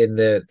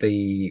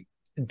the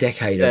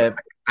decade of uh,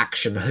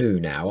 action who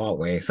now, aren't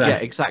we? So yeah,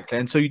 exactly.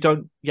 And so you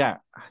don't, yeah,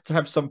 to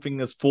have something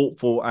as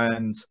thoughtful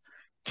and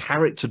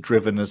character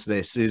driven as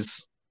this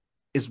is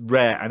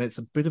rare, and it's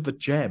a bit of a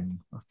gem,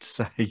 I have to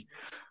say.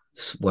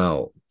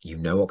 well, you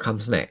know what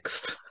comes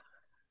next.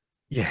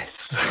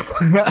 Yes.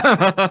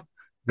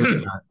 Would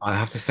you, I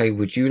have to say,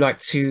 would you like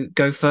to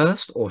go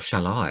first or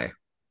shall I?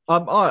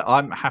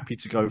 I'm happy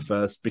to go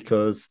first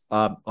because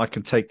I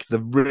can take the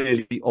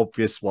really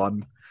obvious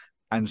one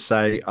and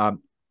say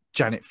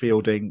Janet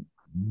Fielding.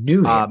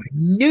 Knew it. I Um,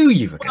 knew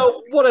you were going to well,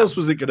 say what that. else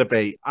was it going to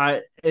be?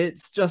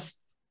 It's just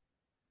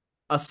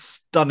a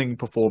stunning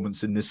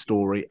performance in this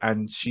story,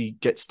 and she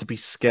gets to be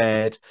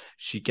scared,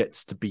 she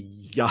gets to be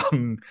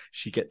young,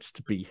 she gets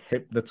to be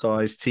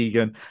hypnotized,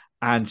 Tegan,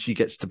 and she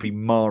gets to be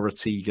Mara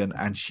Tegan,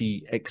 and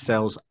she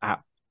excels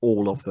at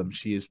all of them.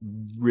 She is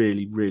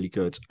really, really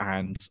good,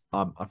 and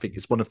I think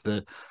it's one of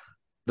the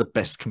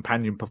best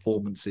companion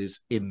performances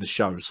in the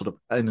show, sort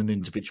of in an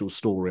individual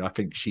story. I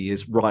think she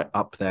is right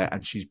up there,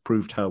 and she's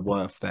proved her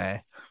worth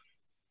there.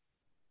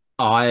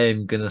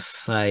 I'm going to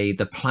say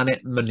the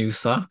planet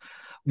Manusa,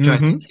 which I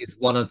think Mm-hmm. is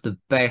one of the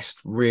best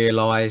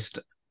realized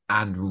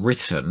and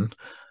written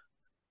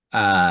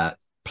uh,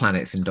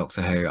 planets in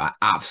Doctor Who. I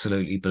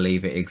absolutely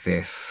believe it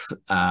exists.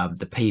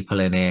 The people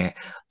in it,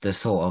 the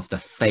sort of the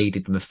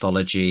faded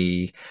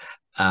mythology,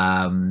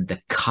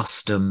 the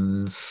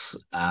customs,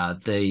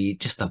 the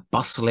just the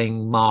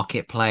bustling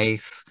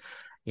marketplace,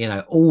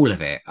 all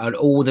of it, and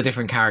all the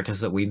different characters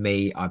that we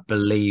meet. I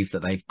believe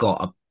that they've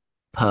got a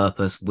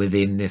purpose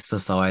within this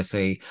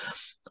society.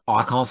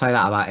 I can't say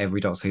that about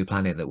every Doctor Who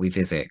planet that we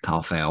visit,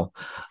 Carfel.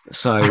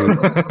 So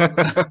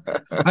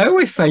I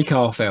always say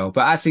Carfel,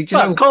 but actually, do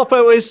you But know?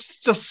 Carpo is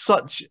just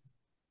such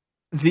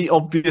the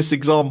obvious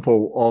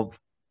example of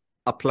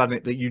a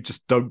planet that you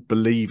just don't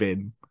believe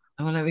in.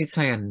 Well, let me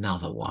say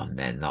another one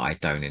then that I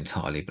don't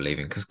entirely believe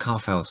in because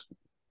Carfel's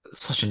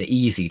such an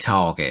easy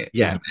target,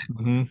 Yeah. isn't it?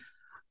 Mhm.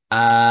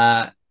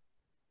 Uh,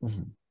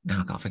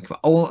 now I can't think of it.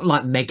 Or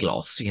like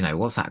Meglos,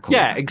 what's that called?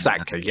 Yeah,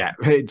 exactly.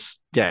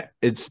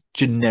 It's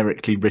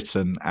generically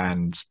written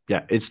and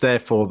yeah, it's there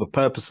for the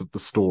purpose of the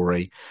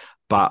story.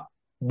 But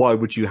why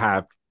would you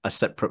have a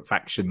separate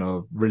faction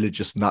of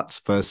religious nuts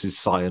versus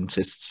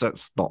scientists?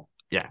 That's not,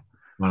 yeah.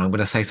 Well, I'm going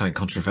to say something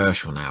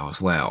controversial now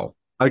as well.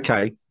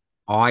 Okay.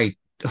 I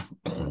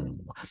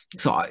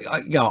so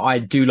I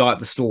do like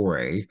the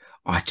story.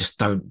 I just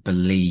don't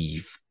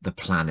believe the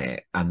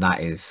planet, and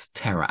that is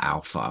Terra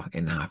Alpha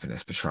in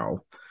Happiness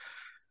Patrol.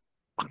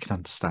 I can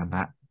understand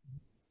that.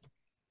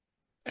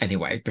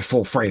 Anyway,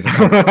 before Fraser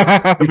comes on, you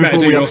better Before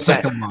do we your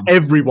upset second one.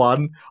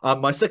 everyone,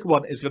 my second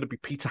one is going to be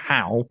Peter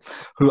Howe,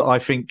 who I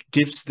think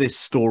gives this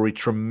story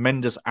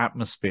tremendous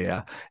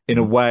atmosphere in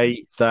a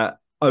way that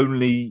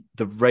only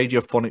the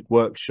Radiophonic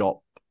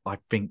Workshop, I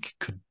think,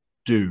 could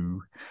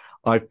do.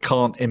 I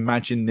can't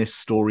imagine this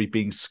story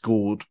being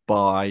scored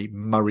by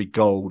Murray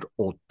Gold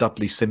or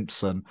Dudley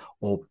Simpson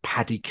or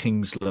Paddy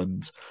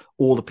Kingsland,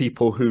 all the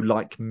people who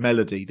like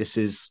melody. This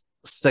is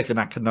Segun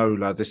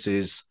Akinola. This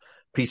is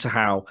Peter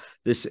Howe.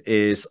 This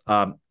is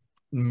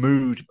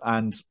mood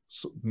and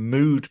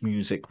mood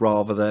music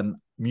rather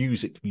than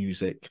music.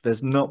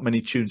 There's not many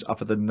tunes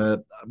other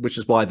than which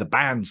is why the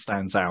band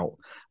stands out.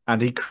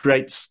 And he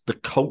creates the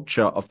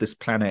culture of this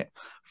planet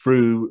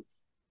through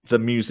the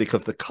music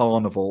of the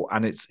carnival,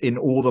 and it's in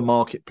all the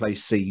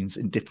marketplace scenes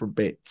in different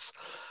bits.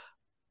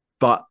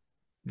 But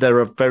there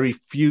are very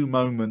few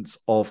moments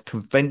of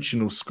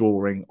conventional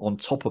scoring on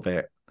top of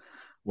it,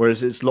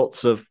 whereas it's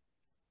lots of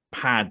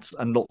pads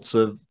and lots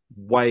of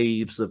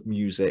waves of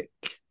music.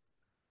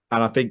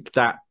 And I think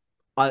that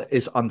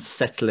is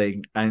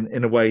unsettling and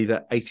in a way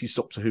that 80s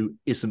Doctor Who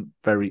isn't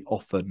very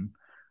often.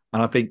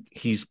 And I think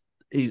he's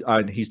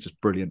just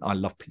brilliant. I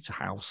love Peter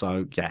Howe.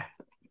 So yeah.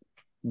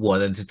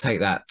 Well, then to take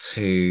that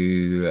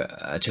to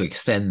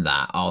extend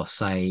that, I'll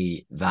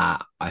say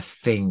that I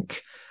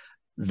think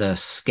the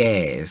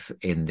scares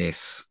in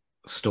this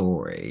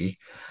story,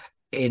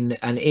 in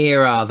an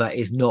era that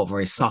is not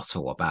very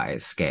subtle about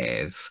its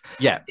scares,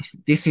 Yeah.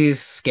 this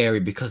is scary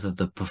because of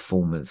the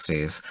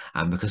performances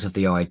and because of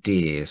the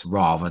ideas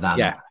rather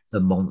than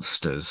the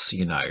monsters,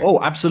 you know. Oh,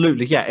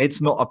 absolutely. Yeah.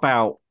 It's not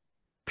about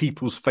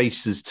people's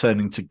faces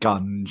turning to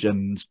gunge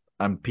and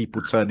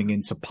people turning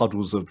into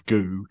puddles of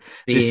goo.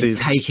 Being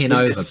taken this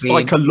over, is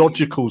being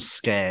psychological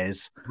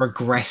scares.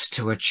 regressed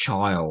to a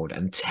child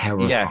and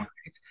terrified. Yeah.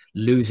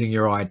 Losing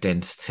your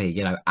identity,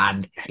 you know,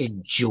 and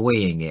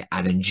enjoying it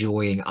and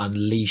enjoying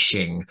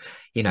unleashing,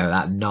 you know,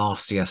 that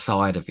nastier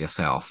side of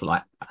yourself.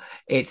 Like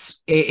it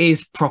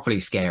is properly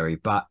scary,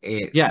 but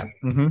it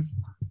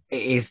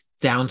is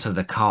down to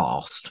the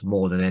cast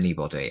more than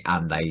anybody,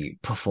 and they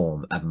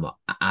perform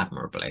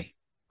admirably.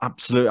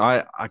 Absolutely.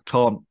 I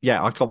can't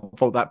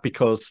fault that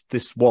because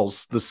this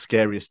was the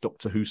scariest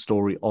Doctor Who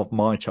story of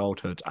my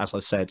childhood. As I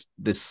said,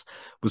 this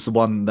was the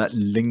one that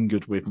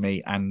lingered with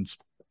me and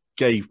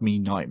gave me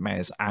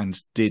nightmares and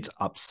did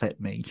upset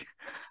me.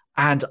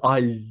 And I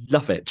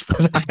love it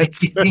for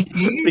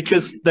that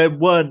because there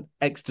weren't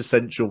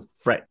existential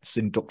threats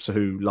in Doctor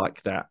Who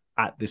like that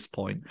at this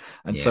point.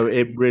 And so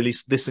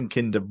this and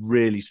Kinder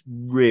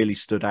really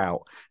stood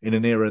out in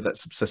an era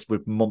that's obsessed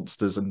with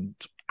monsters and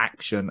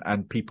action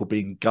and people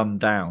being gunned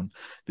down.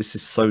 This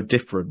is so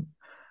different.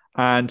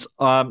 And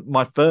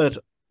my third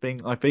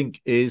thing I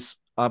think is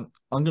I'm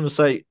going to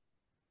say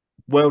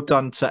well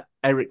done to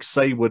Eric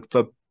Saywood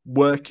for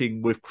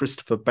working with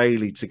Christopher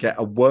Bailey to get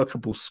a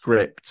workable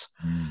script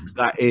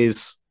that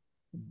is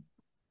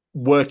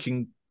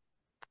working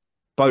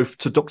both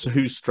to Doctor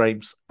Who's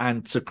strengths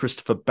and to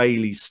Christopher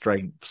Bailey's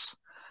strengths.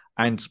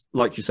 And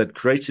like you said,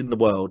 creating the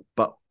world,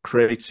 but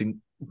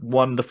creating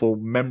wonderful,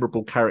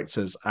 memorable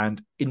characters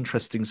and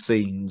interesting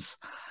scenes.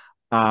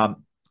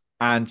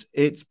 And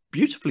it's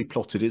beautifully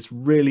plotted. It's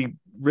really,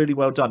 really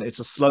well done. It's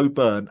a slow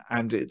burn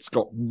and it's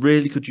got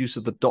really good use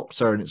of the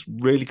Doctor and it's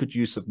really good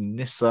use of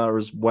Nyssa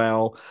as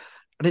well.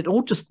 And it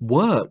all just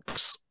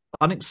works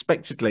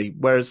unexpectedly,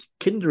 whereas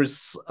Kinder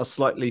is a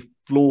slightly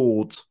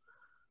flawed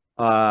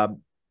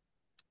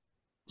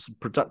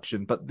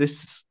production, but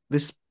this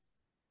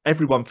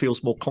everyone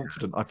feels more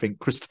confident. I think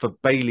Christopher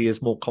Bailey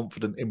is more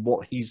confident in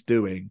what he's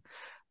doing.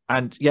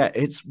 And yeah,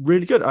 it's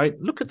really good. I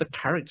look at the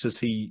characters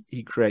he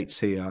creates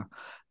here.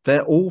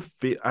 They're all,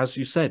 as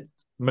you said,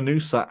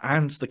 Manusa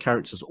and the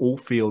characters all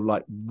feel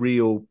like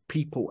real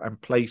people and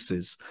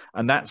places.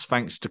 And that's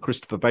thanks to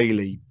Christopher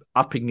Bailey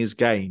upping his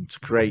game to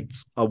create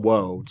a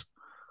world.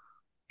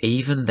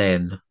 Even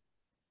then,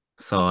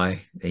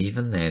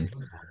 even then.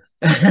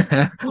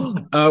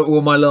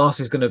 Well, my last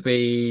is going to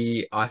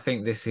be, I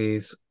think this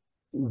is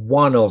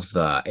one of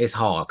it's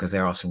hard because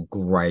there are some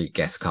great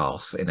guest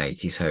casts in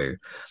 80s Who.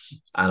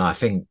 And I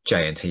think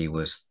JNT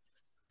was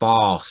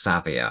far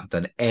savvier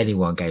than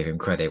anyone gave him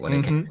credit when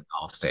it came to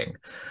casting.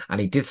 And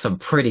he did some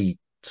pretty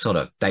sort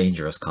of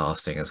dangerous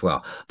casting as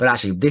well. But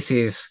actually, this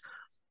is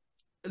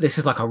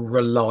like a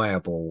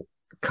reliable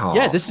cast.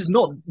 Yeah,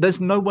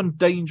 there's no one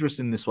dangerous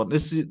in this one.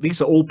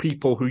 These are all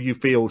people who you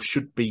feel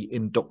should be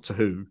in Doctor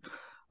Who.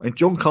 I mean,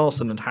 John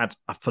Carson had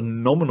a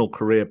phenomenal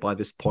career by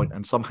this point,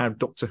 and somehow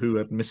Doctor Who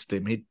had missed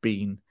him. He'd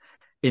been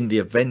in the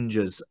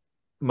Avengers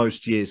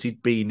most years.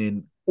 He'd been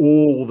in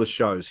all the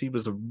shows. He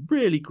was a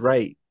really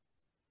great,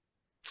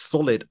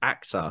 solid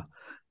actor,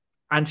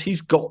 and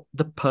he's got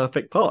the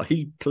perfect part.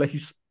 He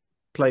plays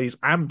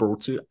Ambrel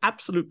to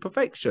absolute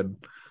perfection.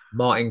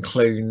 Martin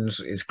Clunes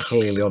is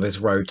clearly on his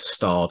road to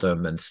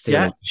stardom and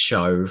steals the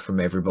show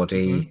from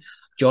everybody.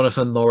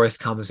 Jonathan Morris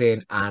comes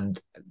in and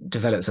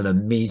develops an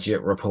immediate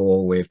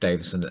rapport with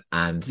Davison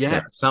and Yeah,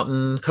 Sarah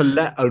Sutton.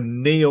 Colette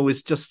O'Neill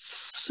is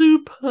just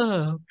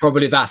superb.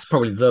 Probably that's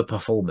probably the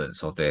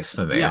performance of this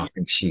for me. Yeah, I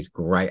think she's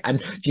great,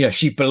 and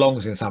she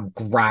belongs in some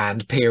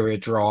grand period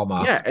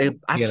drama. yeah, You know,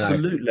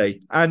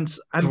 absolutely. And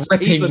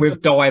dripping even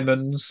with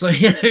diamonds.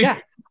 yeah,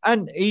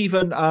 and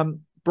even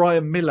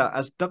Brian Miller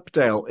as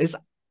Dugdale is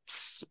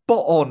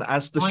spot on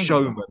as the Tiny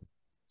showman. role,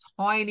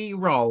 tiny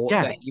role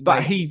Yeah, that you but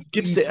make he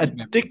gives it a hugely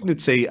memorable.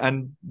 dignity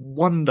and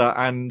wonder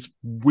and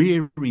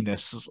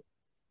weariness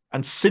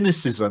and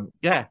cynicism.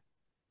 Yeah,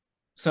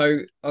 So,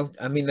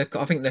 I mean,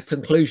 I think the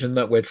conclusion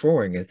that we're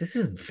drawing is this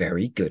is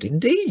very good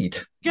indeed.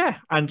 yeah,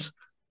 and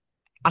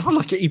I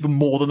like it even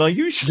more than I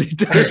usually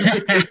do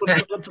because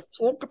I've got to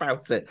talk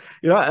about it.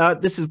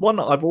 This is one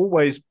that I've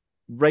always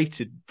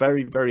rated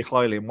very, very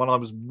highly, and one I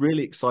was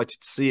really excited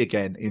to see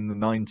again in the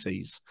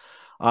 90s.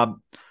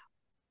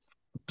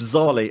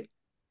 Bizarrely,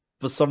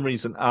 for some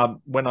reason,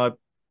 when I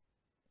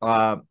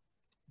uh,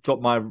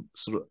 got my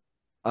sort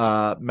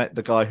of met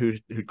the guy who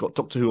got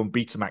Doctor Who on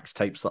Betamax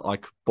tapes that I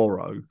could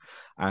borrow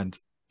and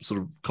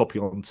sort of copy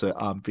onto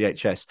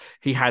VHS.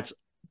 He had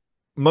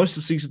most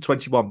of season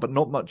 21, but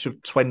not much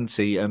of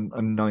 20 and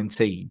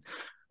 19.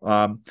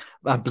 And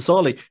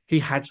bizarrely, he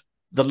had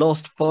the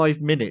last 5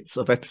 minutes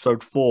of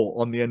episode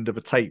 4 on the end of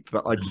a tape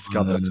that I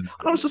discovered. And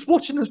I was just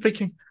watching and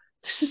thinking,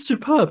 this is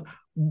superb.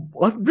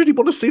 I really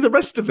want to see the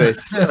rest of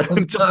this.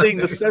 And just seeing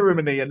the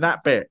ceremony and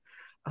that bit.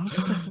 I was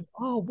just thinking,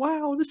 oh,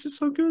 wow, this is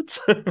so good.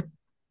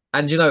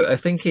 And I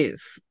think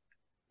it's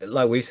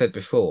like we said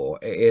before,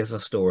 it is a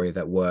story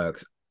that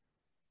works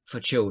for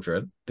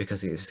children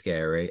because it's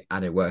scary,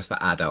 and it works for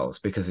adults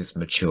because it's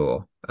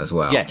mature as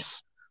well.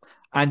 Yes.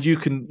 And you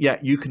can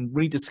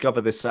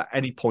rediscover this at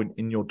any point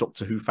in your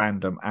Doctor Who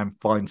fandom and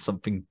find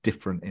something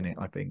different in it,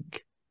 I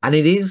think. And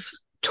it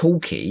is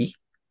talky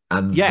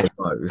and Yeah. And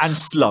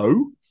verbose,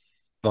 slow.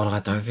 but I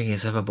don't think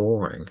it's ever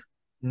boring.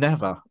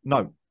 Never.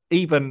 No.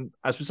 Even,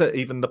 as we said,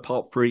 even the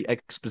part 3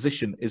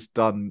 exposition is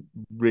done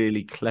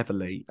really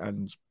cleverly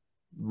and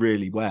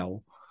really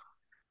well.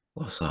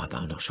 Well, so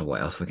I'm not sure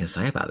what else we can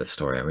say about this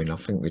story. I mean, I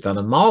think we've done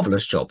a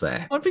marvelous job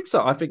there. I think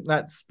so. I think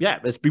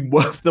it's been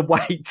worth the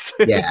wait. It's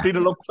Yeah. been a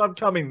long time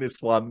coming,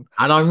 this one.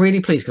 And I'm really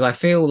pleased because I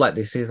feel like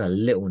this is a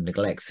little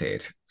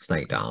neglected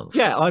Snakedance.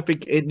 Yeah, I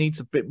think it needs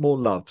a bit more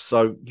love.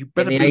 So you In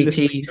better the be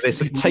listening to 80s,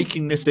 this and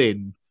taking this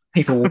in.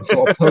 people will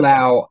sort of pull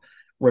out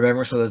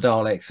Remembrance of the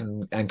Daleks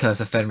and Curse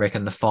of Fenric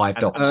and the Five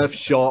And Doctors, Earth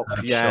Shock,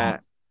 Earthshock. yeah.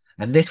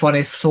 And this one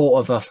is sort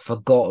of a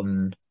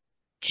forgotten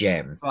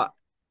gem. But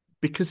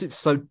because it's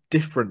so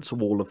different to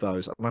all of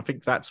those, and I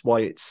think that's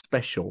why it's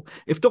special.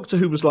 If Doctor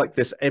Who was like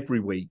this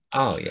every week,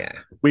 Oh, yeah.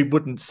 we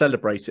wouldn't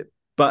celebrate it.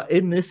 But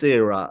in this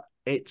era,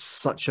 it's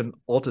such an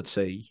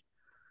oddity.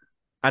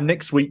 And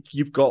next week,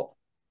 you've got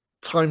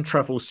time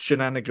travel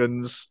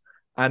shenanigans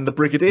and the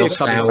Brigadier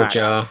coming back.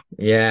 Nostalgia.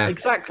 Yeah.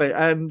 Exactly.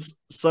 And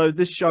so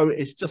this show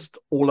is just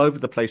all over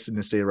the place in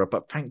this era,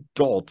 but thank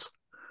God.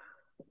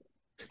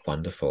 It's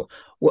wonderful.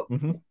 What,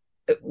 Mhm.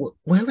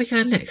 where are we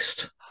going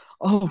next?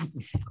 Oh,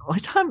 I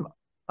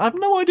have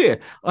no idea.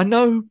 I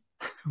know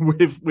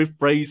with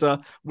Fraser,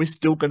 we're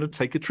still going to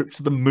take a trip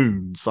to the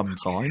moon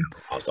sometime.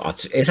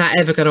 Is that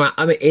ever going to?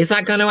 I mean, is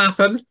that going to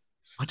happen?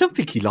 I don't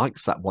think he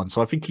likes that one,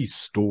 so I think he's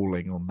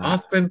stalling on that.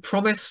 I've been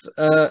promised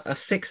a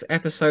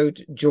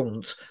 6-episode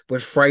jaunt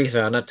with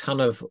Fraser and a ton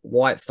of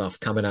white stuff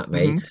coming at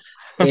me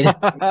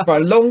for a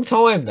long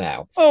time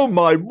now. Oh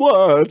my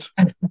word!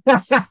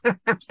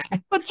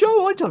 But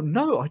Joe, I don't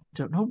know. I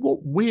don't know what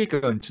we're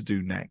going to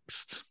do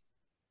next.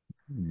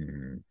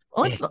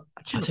 I'll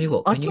tell you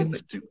what. Can you?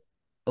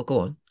 Oh, go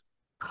on.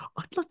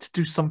 I'd like to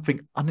do something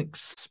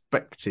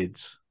unexpected.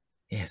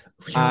 Yes.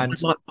 And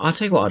I'll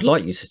tell you what I'd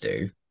like you to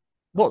do.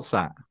 What's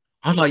that?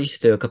 I'd like you to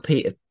do a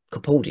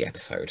Capaldi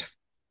episode.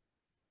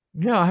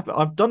 Yeah,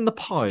 I've done the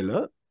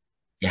pilot.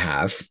 You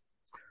have.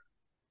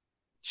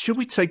 Should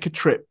we take a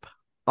trip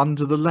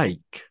under the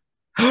lake?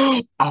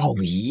 Oh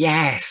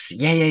yes.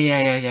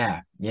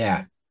 Yeah.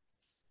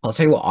 I'll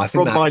tell you what, I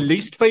think From my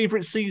least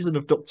favourite season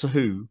of Doctor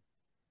Who.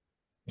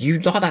 You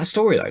like that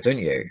story though, don't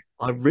you?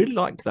 I really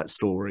liked that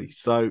story.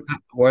 So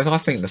whereas I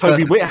think the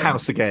Toby first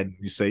Whithouse again,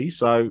 you see.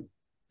 So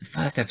the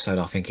first episode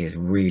I think is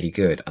really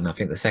good. And I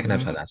think the second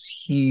episode has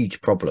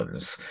huge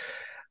problems.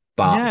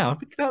 But yeah, I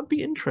think that'd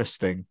be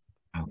interesting.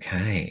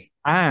 Okay.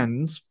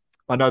 And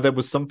I know there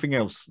was something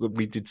else that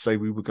we did say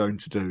we were going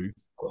to do.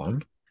 Go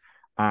on.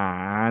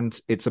 And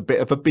it's a bit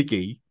of a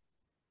biggie.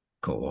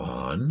 Go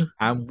on.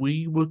 And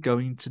we were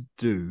going to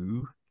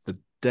do the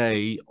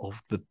Day of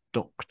the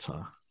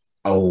Doctor.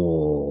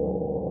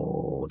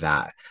 Oh,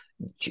 that.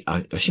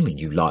 I'm assuming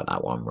you like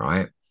that one,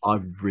 right? I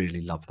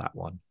really love that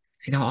one.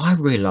 You know, I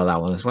really like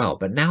that one as well.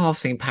 But now I've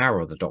seen Power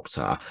of the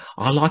Doctor,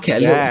 I like it a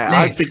little bit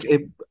less.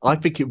 I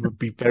think it would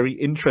be very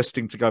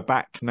interesting to go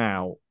back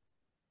now.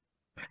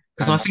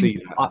 Because I think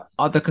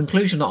the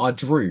conclusion that I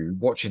drew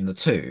watching the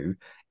two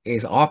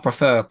is I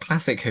prefer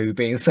classic Who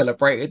being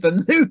celebrated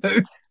than new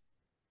Who.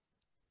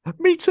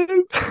 Me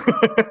too.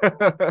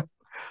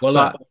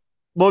 Well,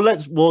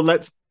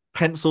 let's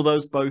pencil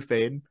those both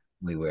in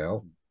We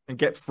will. and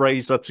get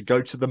Fraser to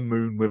go to the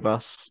moon with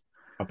us.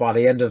 By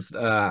the end of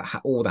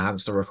all the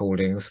hamster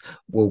recordings,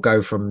 we'll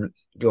go from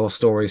your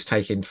stories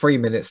taking 3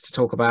 minutes to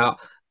talk about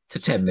to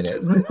 10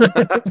 minutes. So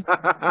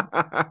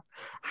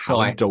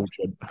How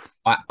indulgent.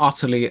 I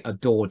utterly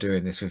adore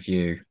doing this with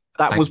you.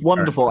 That Thank was you very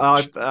wonderful.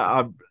 much.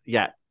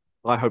 Yeah,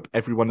 I hope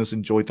everyone has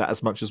enjoyed that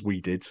as much as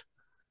we did.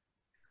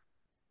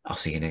 I'll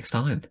see you next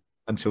time.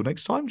 Until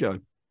next time, Joe.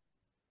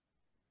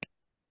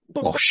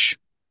 Bosh.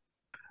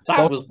 That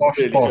Bosh, was bosh,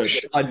 really good.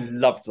 bosh. I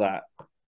loved that.